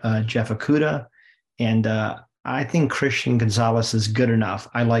traded Jeff Okudah. And I think Christian Gonzalez is good enough.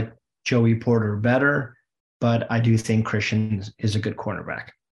 I like Joey Porter better, but I do think Christian is a good cornerback.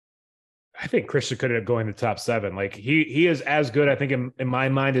 I think Christian could have going to the top 7. Like he is as good, I think, in my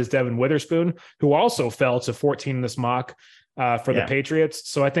mind, as Devin Witherspoon, who also fell to 14 in this mock for the Patriots.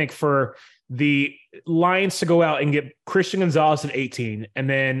 So I think for the Lions to go out and get Christian Gonzalez at 18, and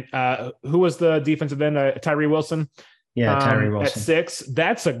then who was the defensive end? Tyree Wilson. Yeah, Tyree Wilson at 6.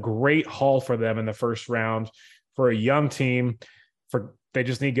 That's a great haul for them in the first round for a young team. They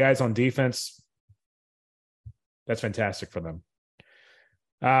just need guys on defense. That's fantastic for them.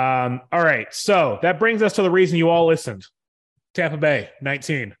 All right. So that brings us to the reason you all listened. Tampa Bay,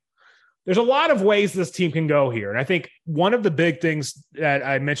 19. There's a lot of ways this team can go here. And I think one of the big things that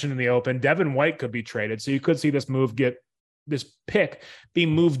I mentioned in the open, Devin White could be traded. So you could see this pick be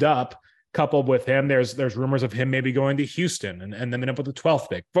moved up, coupled with him. There's rumors of him maybe going to Houston and then up with the 12th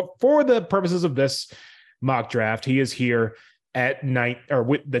pick. But for the purposes of this mock draft, he is here at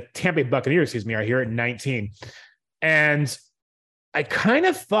with the Tampa Bay Buccaneers, are here at 19. And I kind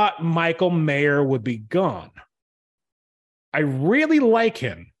of thought Michael Mayer would be gone. I really like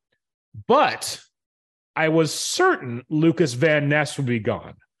him, but I was certain Lucas Van Ness would be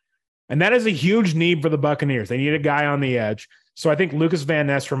gone. And that is a huge need for the Buccaneers. They need a guy on the edge. So I think Lucas Van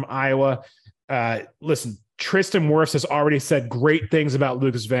Ness from Iowa. Listen, Tristan Wirfs has already said great things about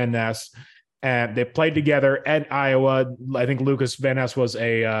Lucas Van Ness. And they played together at Iowa. I think Lucas Van Ness was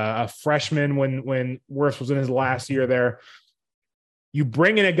a freshman when Wirfs was in his last year there. You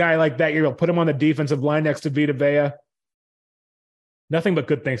bring in a guy like that, you're going to put him on the defensive line next to Vita Vea. Nothing but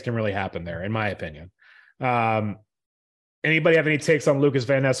good things can really happen there, in my opinion. Anybody have any takes on Lucas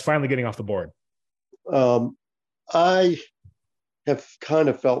Van Ness finally getting off the board? I have kind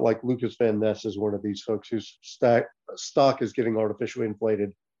of felt like Lucas Van Ness is one of these folks whose stock is getting artificially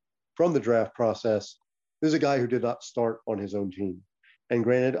inflated from the draft process. This is a guy who did not start on his own team. And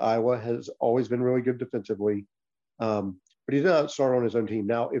granted, Iowa has always been really good defensively, but he did not start on his own team.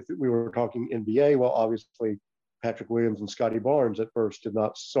 Now, if we were talking NBA, well, obviously Patrick Williams and Scotty Barnes at first did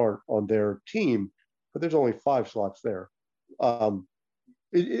not start on their team, but there's only 5 slots there.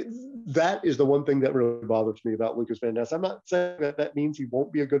 That is the one thing that really bothers me about Lucas Van Ness. I'm not saying that means he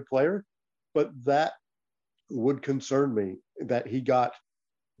won't be a good player, but that would concern me that he got,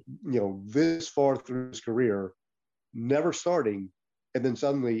 this far through his career, never starting, and then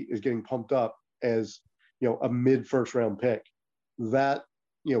suddenly is getting pumped up as, a mid-first round pick. That,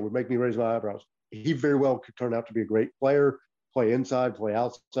 would make me raise my eyebrows. He very well could turn out to be a great player, play inside, play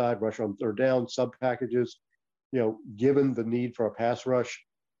outside, rush on third down, sub packages. Given the need for a pass rush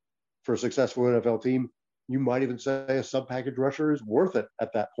for a successful NFL team, you might even say a sub package rusher is worth it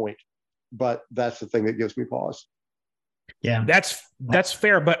at that point. But that's the thing that gives me pause. Yeah, that's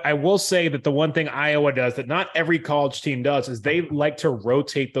fair. But I will say that the one thing Iowa does that not every college team does is they like to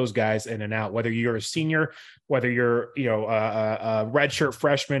rotate those guys in and out, whether you're a senior, whether you're, a redshirt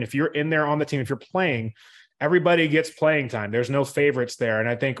freshman, if you're in there on the team, if you're playing, everybody gets playing time. There's no favorites there. And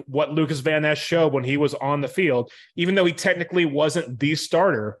I think what Lucas Van Ness showed when he was on the field, even though he technically wasn't the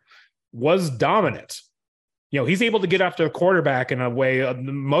starter, was dominant. He's able to get after the quarterback in a way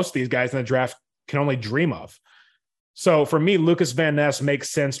most of these guys in the draft can only dream of. So for me, Lucas Van Ness makes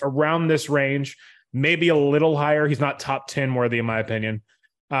sense around this range, maybe a little higher. He's not top 10 worthy, in my opinion.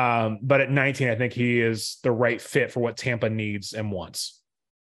 But at 19, I think he is the right fit for what Tampa needs and wants.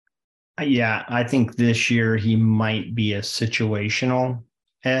 Yeah, I think this year he might be a situational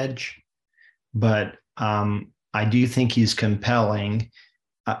edge, but I do think he's compelling.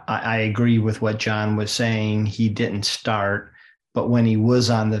 I agree with what John was saying. He didn't start, but when he was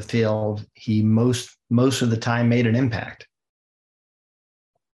on the field, he most of the time made an impact.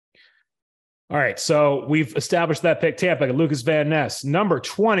 All right, so we've established that pick. Tampa, Lucas Van Ness. Number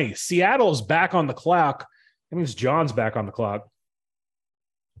 20, Seattle's back on the clock. That means John's back on the clock.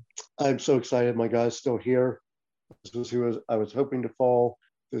 I'm so excited. My guy's still here. This was who I was hoping to fall.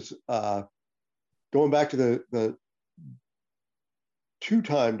 This going back to the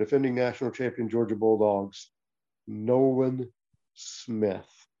two-time defending national champion Georgia Bulldogs, Nolan Smith.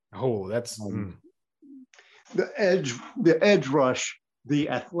 Oh, that's the edge rush, the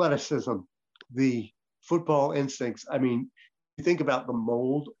athleticism, the football instincts. I mean, you think about the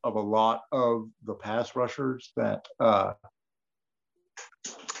mold of a lot of the pass rushers that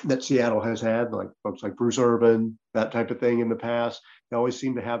Seattle has had, like folks like Bruce Irvin, that type of thing in the past. They always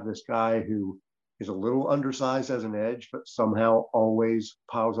seem to have this guy who is a little undersized as an edge, but somehow always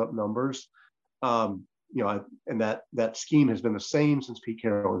piles up numbers. And that scheme has been the same since Pete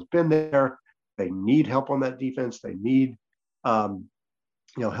Carroll has been there. They need help on that defense. They need,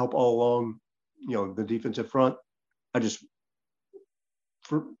 help all along, the defensive front.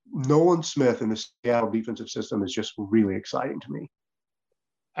 For Nolan Smith and the Seattle defensive system is just really exciting to me.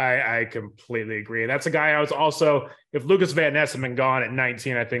 I completely agree. That's a guy I was also, if Lucas Van Ness had been gone at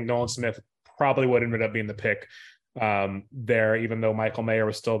 19, I think Nolan Smith probably would have ended up being the pick there, even though Michael Mayer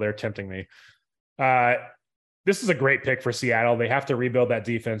was still there tempting me. This is a great pick for Seattle. They have to rebuild that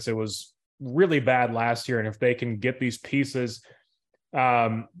defense. It was really bad last year. And if they can get these pieces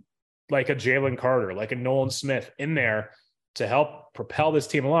like a Jalen Carter, like a Nolan Smith in there to help propel this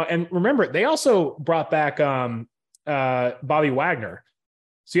team along. And remember, they also brought back Bobby Wagner.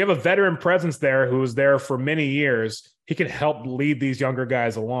 So you have a veteran presence there who was there for many years. He can help lead these younger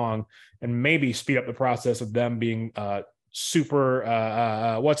guys along and maybe speed up the process of them being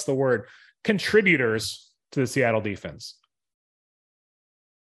contributors to the Seattle defense.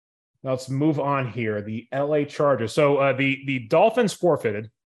 Now let's move on here. The LA Chargers. So the Dolphins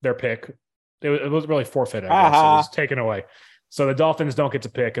forfeited their pick. It wasn't really forfeited, I guess. It was taken away. So the Dolphins don't get to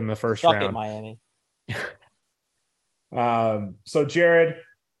pick in the first round. At Miami. So Jared,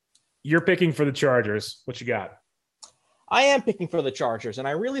 you're picking for the Chargers. What you got? I am picking for the Chargers, and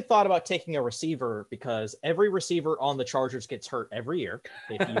I really thought about taking a receiver because every receiver on the Chargers gets hurt every year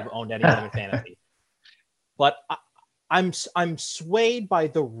if you've owned anyone in fantasy. But I'm swayed by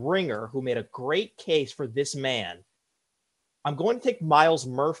the Ringer, who made a great case for this man. I'm going to take Myles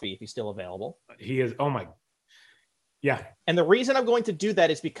Murphy if he's still available. He is. Oh my. Yeah. And the reason I'm going to do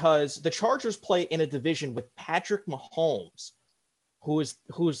that is because the Chargers play in a division with Patrick Mahomes, who's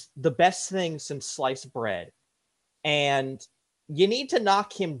the best thing since sliced bread. And you need to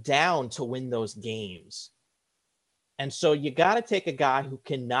knock him down to win those games. And so you got to take a guy who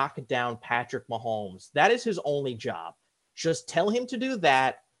can knock down Patrick Mahomes. That is his only job. Just tell him to do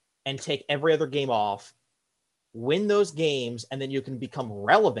that and take every other game off, win those games, and then you can become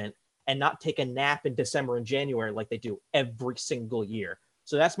relevant and not take a nap in December and January like they do every single year.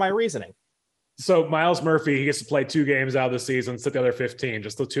 So that's my reasoning. So Myles Murphy, he gets to play 2 games out of the season, sit the other 15,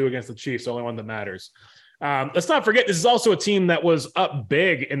 just the 2 against the Chiefs, the only one that matters. Let's not forget, this is also a team that was up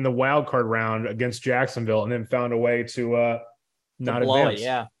big in the wild card round against Jacksonville and then found a way to not advance.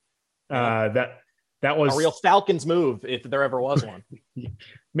 Yeah. That was a real Falcons move if there ever was one.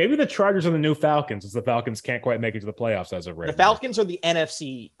 Maybe the Chargers are the new Falcons, as the Falcons can't quite make it to the playoffs as of right now. The Falcons are the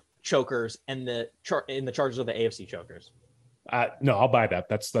NFC chokers and the Chargers are the AFC chokers. No, I'll buy that.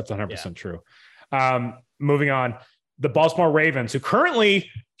 That's 100% true. Moving on, the Baltimore Ravens, who currently,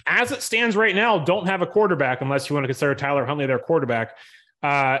 as it stands right now, don't have a quarterback unless you want to consider Tyler Huntley their quarterback.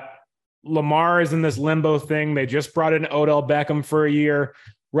 Lamar is in this limbo thing. They just brought in Odell Beckham for a year.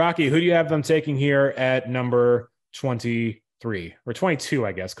 Rocky, who do you have them taking here at number 23 or 22,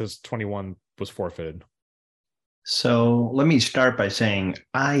 I guess, because 21 was forfeited? So let me start by saying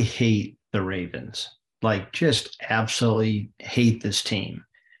I hate the Ravens, like just absolutely hate this team.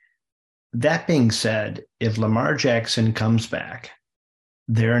 That being said, if Lamar Jackson comes back,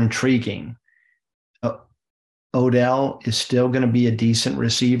 they're intriguing. Odell is still going to be a decent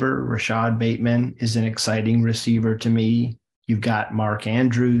receiver. Rashad Bateman is an exciting receiver to me. You've got Mark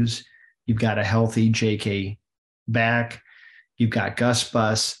Andrews. You've got a healthy J.K. back. You've got Gus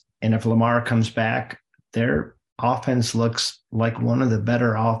Bus. And if Lamar comes back, their offense looks like one of the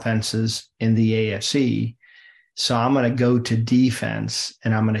better offenses in the AFC. So I'm going to go to defense,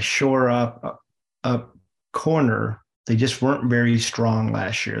 and I'm going to shore up corner. They just weren't very strong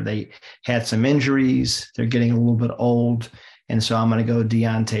last year. They had some injuries. They're getting a little bit old. And so I'm going to go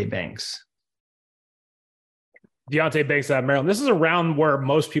Deonte Banks. Deonte Banks out of Maryland. This is a round where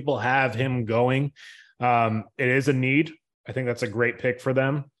most people have him going. It is a need. I think that's a great pick for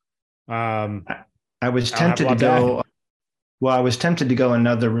them. I was tempted to go. Well, I was tempted to go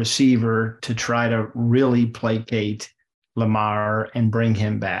another receiver to try to really placate Lamar and bring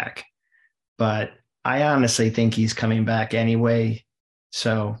him back. But I honestly think he's coming back anyway.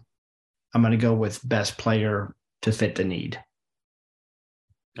 So I'm going to go with best player to fit the need.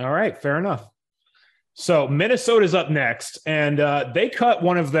 All right, fair enough. So Minnesota's up next, and they cut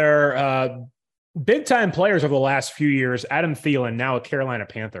one of their big-time players over the last few years, Adam Thielen, now a Carolina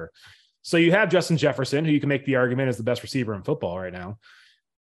Panther. So you have Justin Jefferson, who you can make the argument is the best receiver in football right now.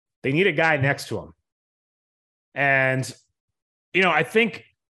 They need a guy next to him. And, I think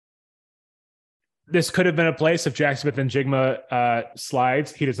this could have been a place if Jack Smith and Jigma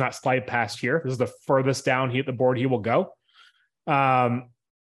slides. He does not slide past here. This is the furthest down the board he will go.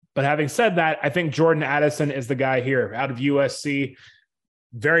 But having said that, I think Jordan Addison is the guy here out of USC.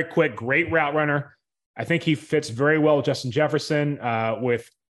 Very quick, great route runner. I think he fits very well with Justin Jefferson, with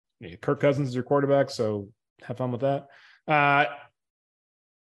Kirk Cousins as your quarterback, so have fun with that.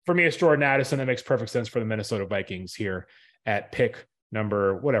 For me, it's Jordan Addison. That makes perfect sense for the Minnesota Vikings here at pick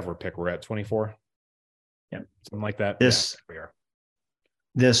number, whatever pick we're at, 24? Yeah, something like that. This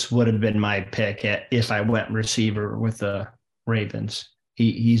would have been my pick if I went receiver with the Ravens.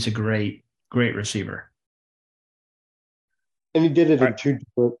 He's a great receiver. And he did it in two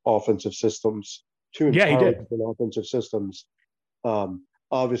different offensive systems, two entirely different offensive systems.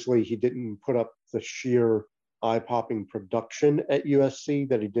 Obviously, he didn't put up the sheer eye-popping production at USC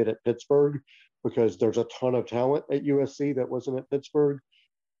that he did at Pittsburgh, because there's a ton of talent at USC that wasn't at Pittsburgh.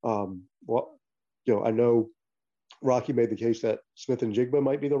 I know Rocky made the case that Smith and Jigba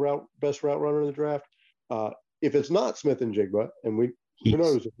might be the best route runner in the draft. If it's not Smith and Jigba, and who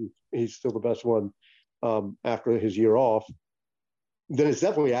knows if he's still the best one after his year off, then it's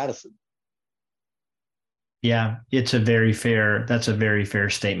definitely Addison. Yeah, that's a very fair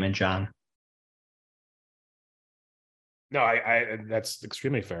statement, John. No, I that's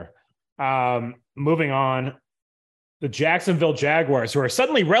extremely fair. Moving on, the Jacksonville Jaguars, who are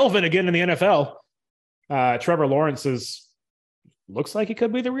suddenly relevant again in the NFL. Trevor Lawrence looks like he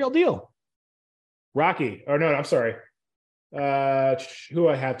could be the real deal. Rocky, or no, I'm sorry. Who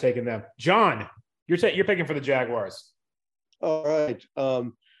I have taken them? John, you're picking for the Jaguars. All right.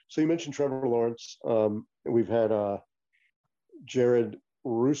 So you mentioned Trevor Lawrence. We've had Jared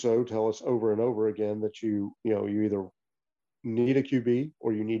Russo tell us over and over again that you either need a QB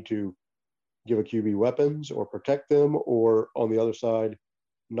or you need to give a QB weapons or protect them, or on the other side,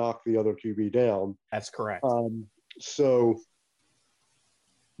 knock the other QB down. That's correct. So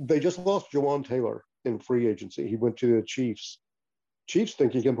they just lost Jawan Taylor in free agency. He went to the Chiefs. Chiefs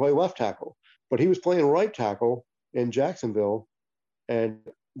think he can play left tackle, but he was playing right tackle in Jacksonville, and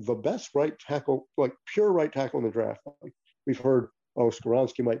the best right tackle, like pure right tackle in the draft. Like we've heard,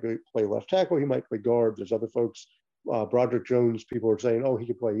 Skoronski might play left tackle. He might play guard. There's other folks. Broderick Jones, people are saying, he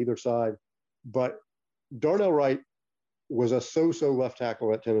could play either side. But Darnell Wright was a so-so left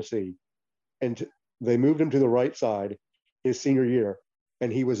tackle at Tennessee, and they moved him to the right side his senior year,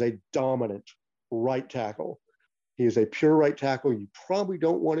 and he was a dominant right tackle. He is a pure right tackle. You probably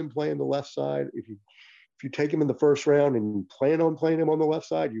don't want him playing the left side. If you take him in the first round and you plan on playing him on the left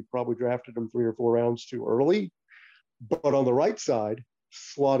side, you probably drafted him 3 or 4 rounds too early. But on the right side,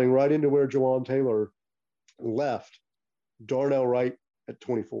 slotting right into where Jawan Taylor left, Darnell Wright at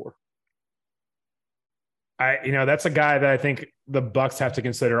 24. That's a guy that I think the Bucs have to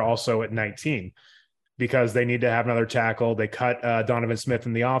consider also at 19, because they need to have another tackle. They cut Donovan Smith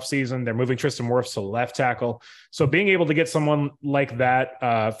in the offseason. They're moving Tristan Wirfs to left tackle. So being able to get someone like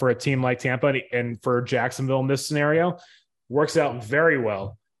that for a team like Tampa and for Jacksonville in this scenario works out very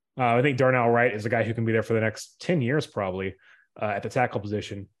well. I think Darnell Wright is a guy who can be there for the next 10 years probably at the tackle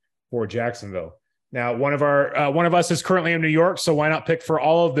position for Jacksonville. Now, one of us is currently in New York, so why not pick for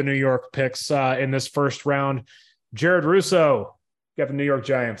all of the New York picks in this first round? Jared Russo, got the New York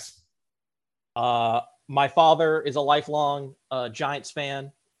Giants. My father is a lifelong Giants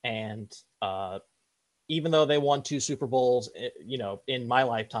fan, and even though they won 2 Super Bowls, in my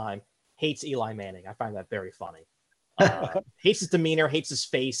lifetime, hates Eli Manning. I find that very funny. Hates his demeanor, hates his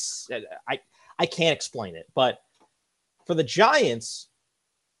face. I can't explain it, but For the Giants,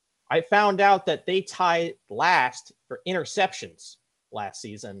 I found out that they tied last for interceptions last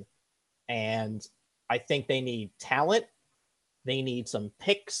season. And I think they need talent. They need some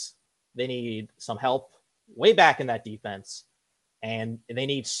picks. They need some help way back in that defense. And they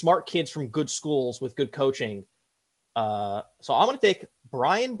need smart kids from good schools with good coaching. So I'm going to take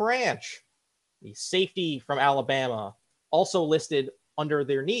Brian Branch, the safety from Alabama, also listed under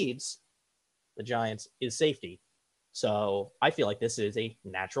their needs. The Giants is safety. So I feel like this is a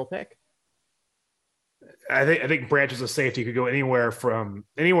natural pick. I think Branch as a safety could go anywhere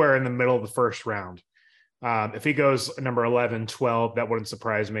in the middle of the first round. If he goes number 11, 12, that wouldn't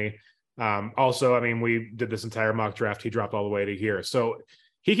surprise me. Also, I mean, we did this entire mock draft. He dropped all the way to here. So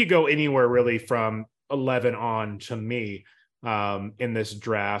he could go anywhere really from 11 on to me in this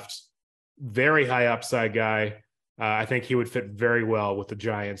draft. Very high upside guy. I think he would fit very well with the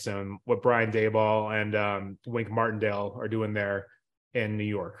Giants and what Brian Daboll and Wink Martindale are doing there in New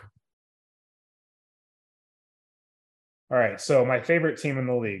York. All right, so my favorite team in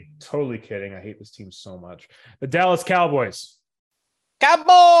the league. Totally kidding. I hate this team so much. The Dallas Cowboys.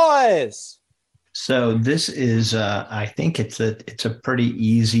 Cowboys! So this is, I think it's a pretty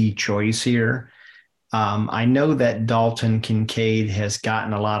easy choice here. I know that Dalton Kincaid has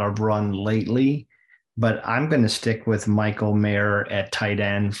gotten a lot of run lately, but I'm going to stick with Michael Mayer at tight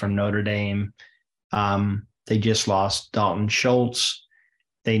end from Notre Dame. They just lost Dalton Schultz.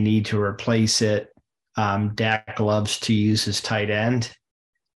 They need to replace it. Dak loves to use his tight end,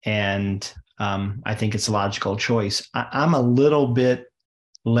 and I think it's a logical choice. I'm a little bit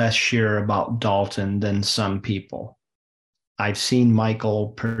less sure about Dalton than some people. I've seen Michael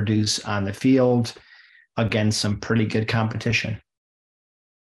produce on the field against some pretty good competition.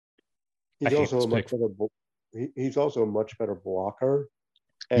 He's also a much better blocker.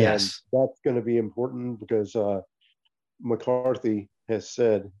 And yes, that's going to be important because McCarthy has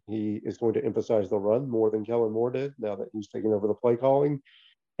said he is going to emphasize the run more than Kellen Moore did now that he's taken over the play calling.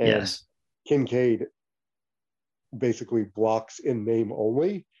 And yes, Kincaid basically blocks in name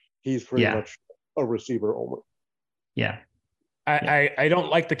only. He's pretty much a receiver only. Yeah. I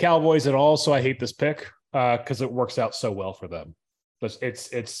don't like the Cowboys at all, so I hate this pick because it works out so well for them. But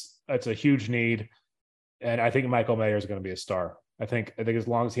it's a huge need, and I think Michael Mayer is going to be a star. I think as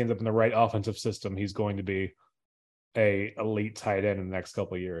long as he ends up in the right offensive system, he's going to be a elite tight end in the next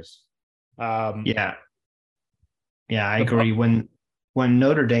couple of years. I agree. When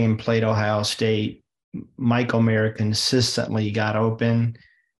Notre Dame played Ohio State, Michael Mayer consistently got open,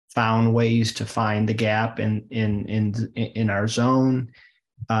 found ways to find the gap in our zone.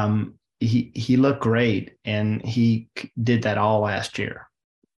 He looked great, and he did that all last year.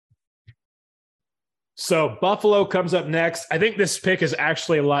 So Buffalo comes up next. I think this pick is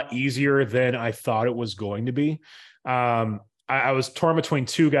actually a lot easier than I thought it was going to be. I was torn between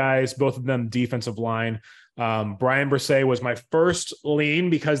two guys, both of them defensive line. Brian Bresee was my first lean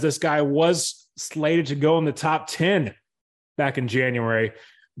because this guy was slated to go in the top 10 back in January,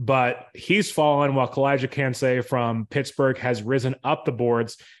 but he's fallen while Kalijah Kancey from Pittsburgh has risen up the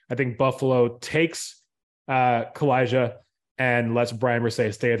boards. I think Buffalo takes Kalijah and lets Brian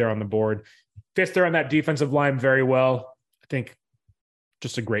Bresee stay there on the board. Fits there on that defensive line very well. I think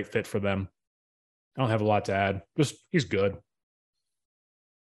just a great fit for them. I don't have a lot to add. Just he's good.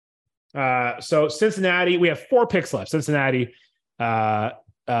 So Cincinnati, we have 4 picks left. Cincinnati,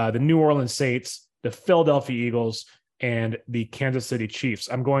 the New Orleans Saints, the Philadelphia Eagles, and the Kansas City Chiefs.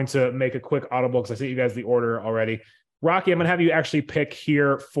 I'm going to make a quick audible because I sent you guys the order already. Rocky, I'm going to have you actually pick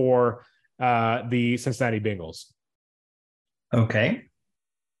here for the Cincinnati Bengals. Okay.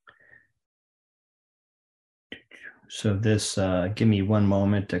 So this, give me one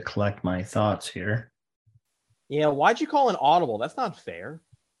moment to collect my thoughts here. Yeah, why'd you call an audible? That's not fair.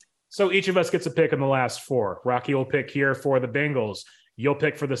 So each of us gets a pick in the last 4. Rocky will pick here for the Bengals. You'll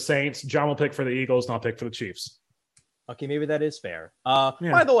pick for the Saints. John will pick for the Eagles, and I'll pick for the Chiefs. Okay, maybe that is fair.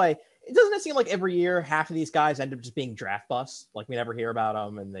 By the way, doesn't it seem like every year half of these guys end up just being draft busts? Like we never hear about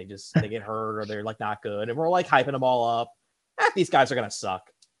them, and they get hurt or they're like not good, and we're like hyping them all up. Half these guys are gonna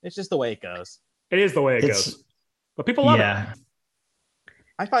suck. It's just the way it goes. It is the way it goes. But people love it.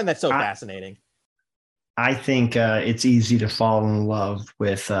 I find that so fascinating. I think it's easy to fall in love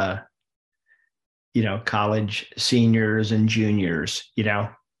with, college seniors and juniors.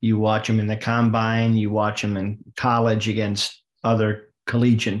 You watch them in the combine, you watch them in college against other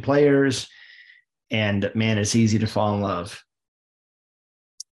collegiate players, and man, it's easy to fall in love.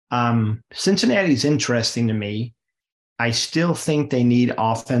 Cincinnati's interesting to me. I still think they need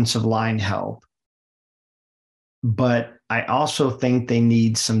offensive line help, but I also think they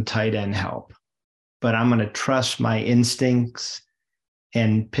need some tight end help. but I'm going to trust my instincts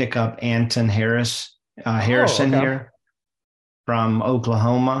and pick up Anton Harrison here from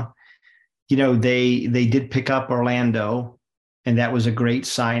Oklahoma. You know, they did pick up Orlando, and that was a great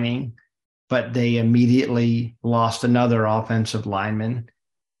signing, but they immediately lost another offensive lineman.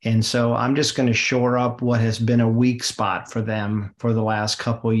 And so I'm just going to shore up what has been a weak spot for them for the last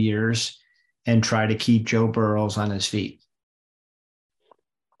couple of years and try to keep Joe Burrows on his feet.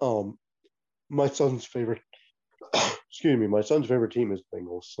 My son's favorite, my son's favorite team is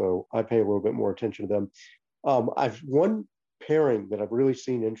Bengals, so I pay a little bit more attention to them. I've one pairing that I've really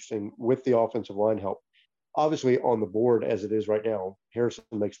seen interesting with the offensive line help. Obviously, on the board as it is right now, Harrison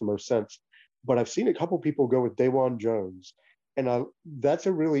makes the most sense. But I've seen a couple people go with Dawan Jones, and that's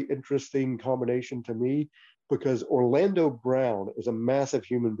a really interesting combination to me because Orlando Brown is a massive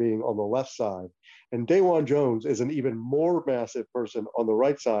human being on the left side, and Dawan Jones is an even more massive person on the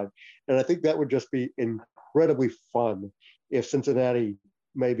right side. And I think that would just be incredibly fun if Cincinnati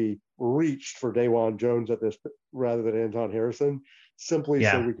maybe reached for Dawan Jones at this rather than Anton Harrison, simply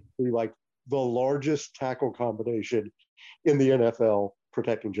so we can see like the largest tackle combination in the NFL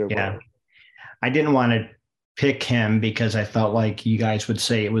protecting Joe Burrow. I didn't want to pick him because I felt like you guys would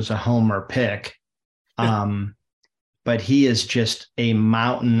say it was a homer pick. But he is just a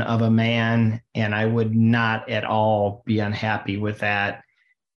mountain of a man, and I would not at all be unhappy with that.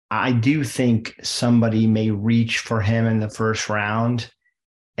 I do think somebody may reach for him in the first round,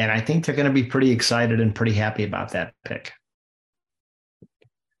 and I think they're going to be pretty excited and pretty happy about that pick.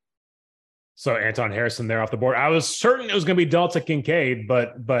 So Anton Harrison there off the board. I was certain it was going to be Dalton Kincaid,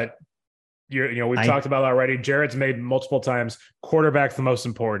 but we've talked about it already. Jared's made multiple times. Quarterback's the most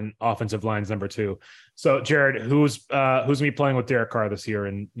important. Offensive line's number 2. So Jared, who's going to be playing with Derek Carr this year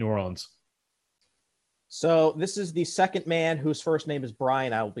in New Orleans? So this is the second man whose first name is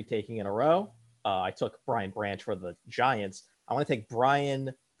Brian I will be taking in a row. I took Brian Branch for the Giants. I want to take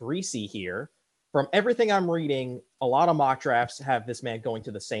Brian Bresee here. From everything I'm reading, a lot of mock drafts have this man going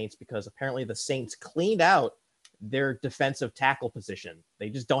to the Saints because apparently the Saints cleaned out their defensive tackle position. They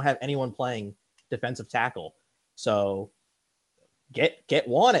just don't have anyone playing defensive tackle. So get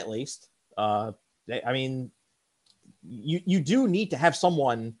one at least. You do need to have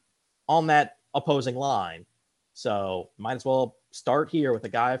someone on that opposing line. So might as well start here with a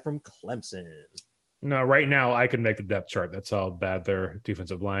guy from Clemson. No, right now I can make the depth chart. That's how bad their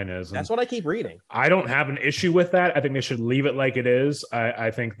defensive line is. That's what I keep reading. I don't have an issue with that. I think they should leave it like it is. I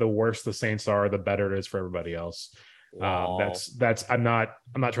think the worse the Saints are, the better it is for everybody else. That's I'm not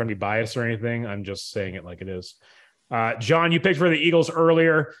trying to be biased or anything. I'm just saying it like it is. John, you picked for the Eagles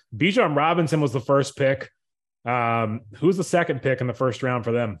earlier. Bijan Robinson was the first pick. Who's the second pick in the first round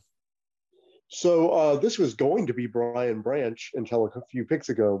for them? So this was going to be Brian Branch until a few picks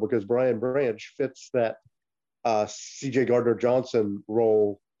ago because Brian Branch fits that C.J. Gardner-Johnson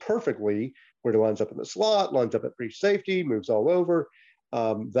role perfectly, where he lines up in the slot, lines up at free safety, moves all over.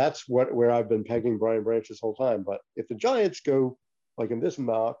 That's where I've been pegging Brian Branch this whole time. But if the Giants go like in this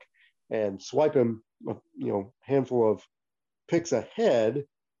mock and swipe him, handful of picks ahead,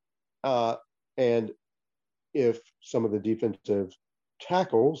 and if some of the defensive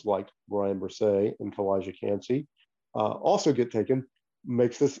tackles like Brian Bresee and Kalijah Kancey also get taken,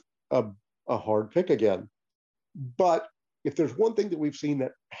 makes this a hard pick again. But if there's one thing that we've seen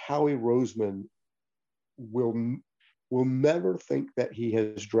that Howie Roseman will never think that he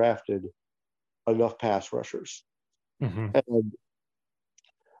has drafted enough pass rushers. Mm-hmm.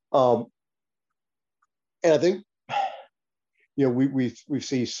 And I think, we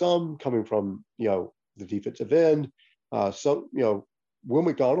see some coming from, the defensive end, some, Will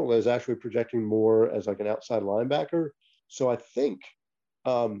McDonald is actually projecting more as like an outside linebacker. So I think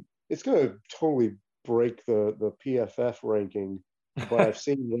it's going to totally break the PFF ranking. But I've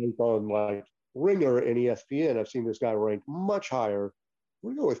seen ranked on like Ringer and ESPN. I've seen this guy ranked much higher.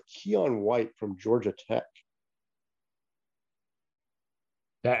 We're going to go with Keon White from Georgia Tech.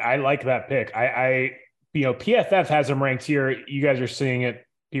 I like that pick. PFF has him ranked here. You guys are seeing it.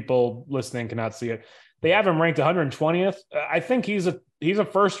 People listening cannot see it. They have him ranked 120th. I think he's a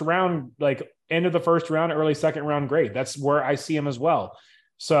first round, like end of the first round, early second round grade. That's where I see him as well.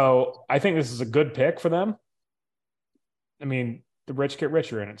 So I think this is a good pick for them. I mean, the rich get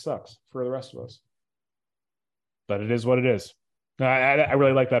richer and it sucks for the rest of us. But it is what it is. I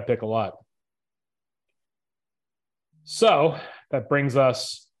really like that pick a lot. So that brings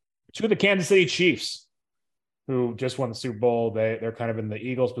us to the Kansas City Chiefs, who just won the Super Bowl. They're kind of in the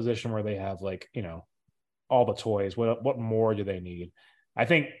Eagles position where they have all the toys. What more do they need? I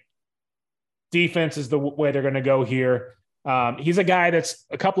think defense is the way they're going to go here. He's a guy that's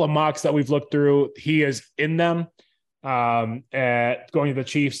a couple of mocks that we've looked through. He is in them. At going to the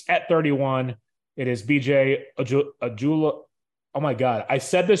Chiefs at 31, it is BJ Ajula. Oh my God. I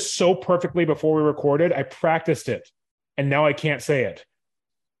said this so perfectly before we recorded. I practiced it and now I can't say it.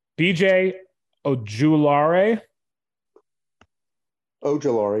 BJ Ojulari.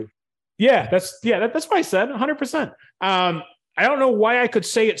 Ojulari. Yeah, that's what I said. 100%. I don't know why I could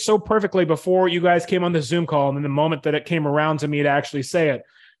say it so perfectly before you guys came on the Zoom call. And then the moment that it came around to me to actually say it,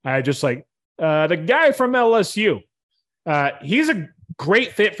 I just like, the guy from LSU. He's a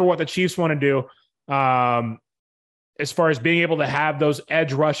great fit for what the Chiefs want to do. As far as being able to have those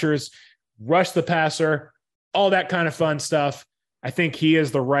edge rushers, rush the passer, all that kind of fun stuff. I think he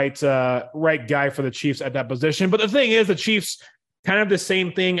is the right guy for the Chiefs at that position. But the thing is, the Chiefs kind of the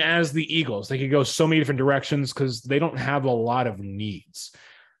same thing as the Eagles. They could go so many different directions because they don't have a lot of needs.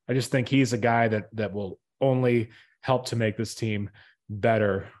 I just think he's a guy that will only help to make this team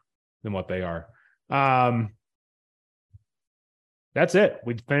better than what they are. That's it.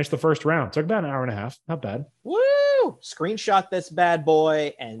 We finished the first round. Took about an hour and a half. Not bad. Woo! Screenshot this bad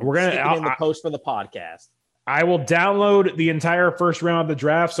boy and we're gonna stick it in the post for the podcast. I will download the entire first round of the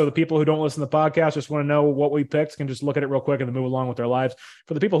draft. So the people who don't listen to the podcast just want to know what we picked can just look at it real quick and then move along with their lives.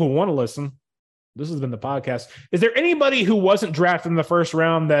 For the people who want to listen, this has been the podcast. Is there anybody who wasn't drafted in the first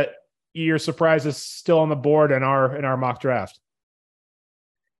round that you're surprised is still on the board in our mock draft?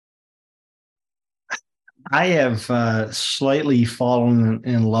 I have slightly fallen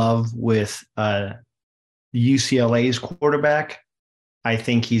in love with UCLA's quarterback. I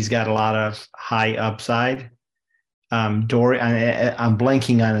think he's got a lot of high upside. I'm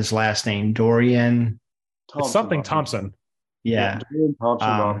blanking on his last name. Dorian. It's something Thompson. Yeah. Dorian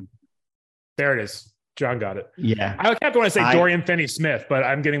Thompson. There it is. John got it. Yeah. I kept going to say Dorian Finney-Smith, but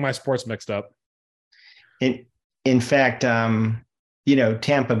I'm getting my sports mixed up. In fact,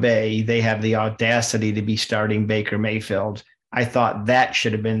 Tampa Bay, they have the audacity to be starting Baker Mayfield. I thought that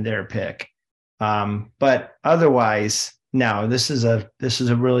should have been their pick. But otherwise, no, this is a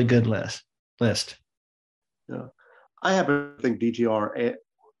really good list. Yeah. I happen to think DTR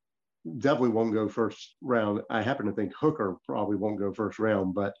definitely won't go first round. I happen to think Hooker probably won't go first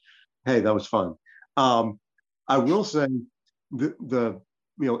round, but hey, that was fun. I will say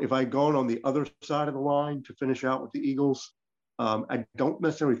if I'd gone on the other side of the line to finish out with the Eagles, I don't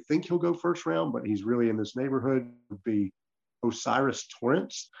necessarily think he'll go first round, but he's really in this neighborhood. Would be Osiris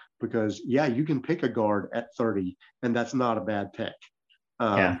Torrance, because you can pick a guard at 30, and that's not a bad pick.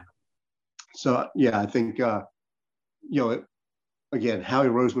 So I think again, Howie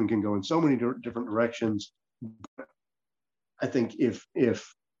Roseman can go in so many different directions. I think if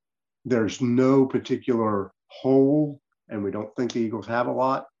there's no particular hole, and we don't think the Eagles have a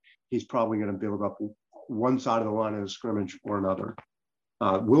lot, he's probably going to build up one side of the line of the scrimmage or another.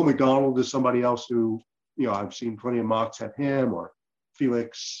 Will McDonald is somebody else who, I've seen plenty of mocks have him, or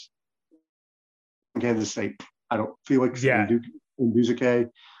Felix in Kansas State. Felix and Duzike.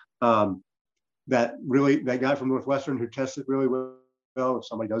 That guy from Northwestern who tested really well. If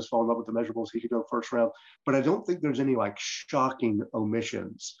somebody does fall in love with the measurables, he could go first round. But I don't think there's any shocking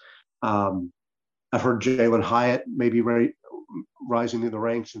omissions. I've heard Jalen Hyatt maybe rising in the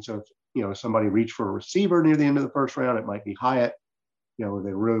ranks, and so if somebody reached for a receiver near the end of the first round, it might be Hyatt. They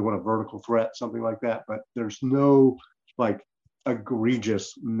really want a vertical threat, something like that. But there's no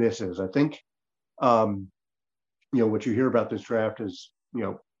egregious misses. I think what you hear about this draft is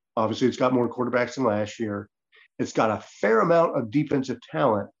obviously it's got more quarterbacks than last year. It's got a fair amount of defensive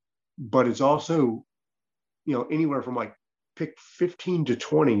talent, but it's also anywhere from pick 15 to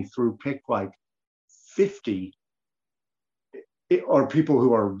 20 through pick 50 are people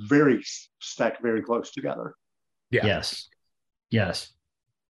who are very stacked very close together. Yeah. Yes.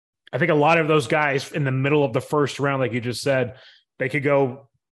 I think a lot of those guys in the middle of the first round, like you just said, they could go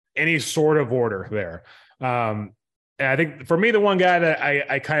any sort of order there. And I think for me, the one guy that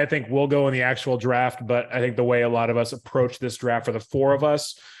I kind of think will go in the actual draft, but I think the way a lot of us approach this draft for the four of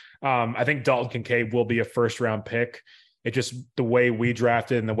us, I think Dalton Kincaid will be a first round pick. It just the way we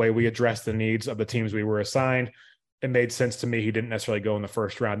drafted and the way we addressed the needs of the teams we were assigned, it made sense to me. He didn't necessarily go in the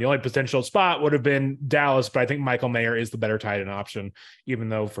first round. The only potential spot would have been Dallas, but I think Michael Mayer is the better tight end option, even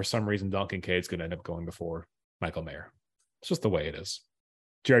though for some reason Dalton Kincaid's going to end up going before Michael Mayer. It's just the way it is.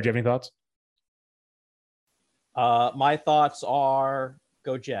 Jared, do you have any thoughts? My thoughts are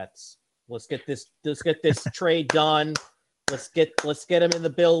go Jets. Let's get this trade done. Let's get him in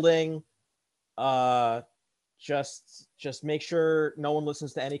the building. Just make sure no one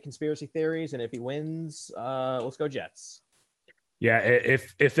listens to any conspiracy theories, and if he wins, let's go Jets. Yeah,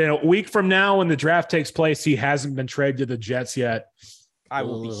 if in a week from now when the draft takes place, he hasn't been traded to the Jets yet, I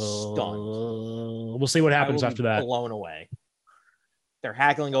will be stunned. We'll see what happens after that. Blown away. They're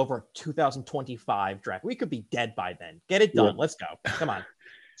haggling over a 2025 draft. We could be dead by then. Get it done. Let's go. Come on.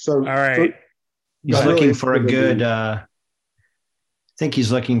 So, all right. He's looking for a good, I think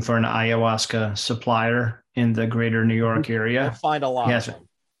he's looking for an ayahuasca supplier in the greater New York area. We'll find a lot.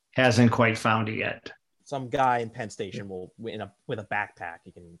 Hasn't quite found it yet. Some guy in Penn Station will with a backpack.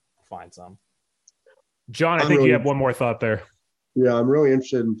 You can find some. John, I think you have one more thought there. Yeah, I'm really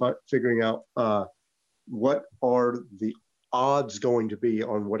interested in figuring out what are the odds going to be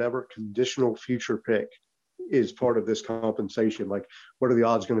on whatever conditional future pick is part of this compensation. Like, what are the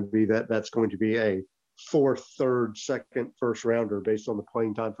odds going to be that that's going to be a fourth, third, second, first rounder based on the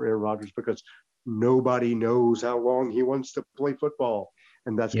playing time for Aaron Rodgers? Because nobody knows how long he wants to play football.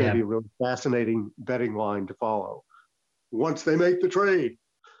 And that's going to be a really fascinating betting line to follow once they make the trade.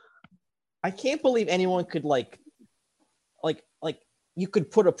 I can't believe anyone could like you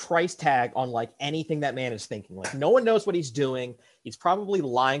could put a price tag on like anything that man is thinking. Like, no one knows what he's doing. He's probably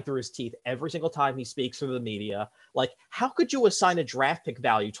lying through his teeth every single time he speaks to the media. Like, how could you assign a draft pick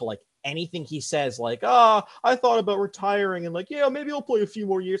value to like anything he says? Like, I thought about retiring and like, yeah, maybe I'll play a few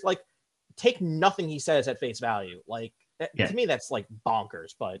more years. Like, take nothing he says at face value. Like, to me, that's like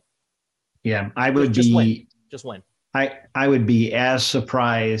bonkers. But I would just win. I would be as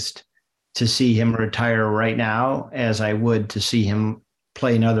surprised to see him retire right now as I would to see him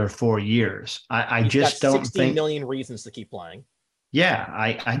play another 4 years. I just don't think 16 million reasons to keep playing. Yeah,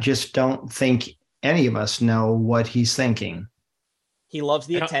 I just don't think any of us know what he's thinking. He loves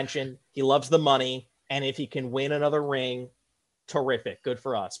the attention. He loves the money. And if he can win another ring, terrific. Good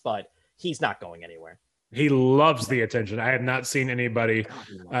for us. But he's not going anywhere. He loves the attention. I have not seen anybody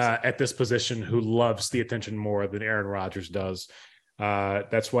at this position who loves the attention more than Aaron Rodgers does.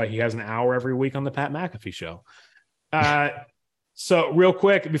 That's why he has an hour every week on the Pat McAfee show. So real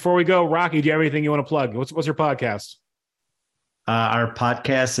quick, before we go, Rocky, do you have anything you want to plug? What's your podcast? Our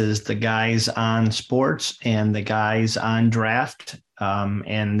podcast is The Guys on Sports and The Guys on Draft.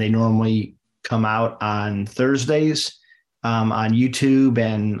 And they normally come out on Thursdays on YouTube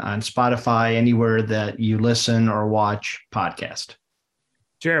and on Spotify, anywhere that you listen or watch podcast.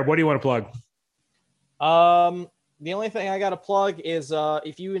 Jared, what do you want to plug? The only thing I got to plug is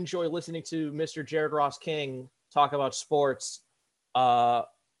if you enjoy listening to Mr. Jared Ross King talk about sports,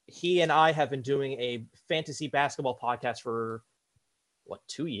 he and I have been doing a fantasy basketball podcast for,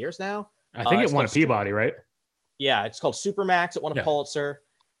 2 years now? I think it won a Peabody, right? Yeah, it's called Supermax. It won a Pulitzer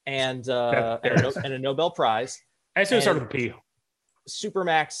and a Nobel Prize. I assume it started with P.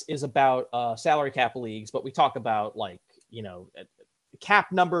 Supermax is about salary cap leagues, but we talk about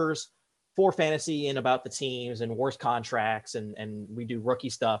cap numbers for fantasy and about the teams and worst contracts, and we do rookie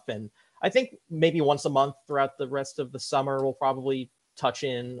stuff. And I think maybe once a month throughout the rest of the summer, we'll probably touch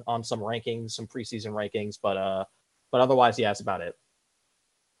in on some rankings, some preseason rankings, but otherwise, that's about it.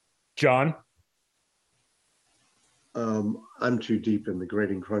 John? I'm too deep in the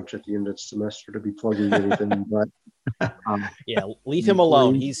grading crunch at the end of the semester to be plugging anything, but leave him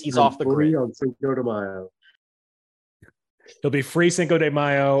alone. He's off the grid. On Cinco de Mayo. He'll be free Cinco de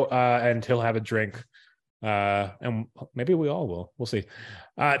Mayo, and he'll have a drink. And maybe we all will. We'll see.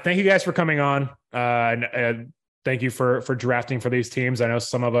 Thank you guys for coming on. And thank you for drafting for these teams. I know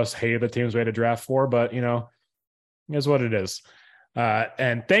some of us hated the teams we had to draft for, but is what it is.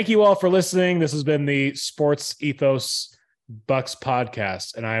 And thank you all for listening. This has been the Sports Ethos Bucks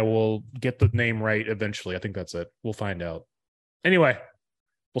podcast, and I will get the name right eventually. I think that's it. We'll find out. Anyway,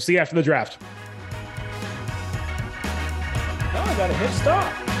 we'll see you after the draft. Oh, I got a hit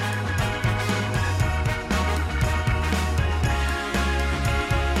stop.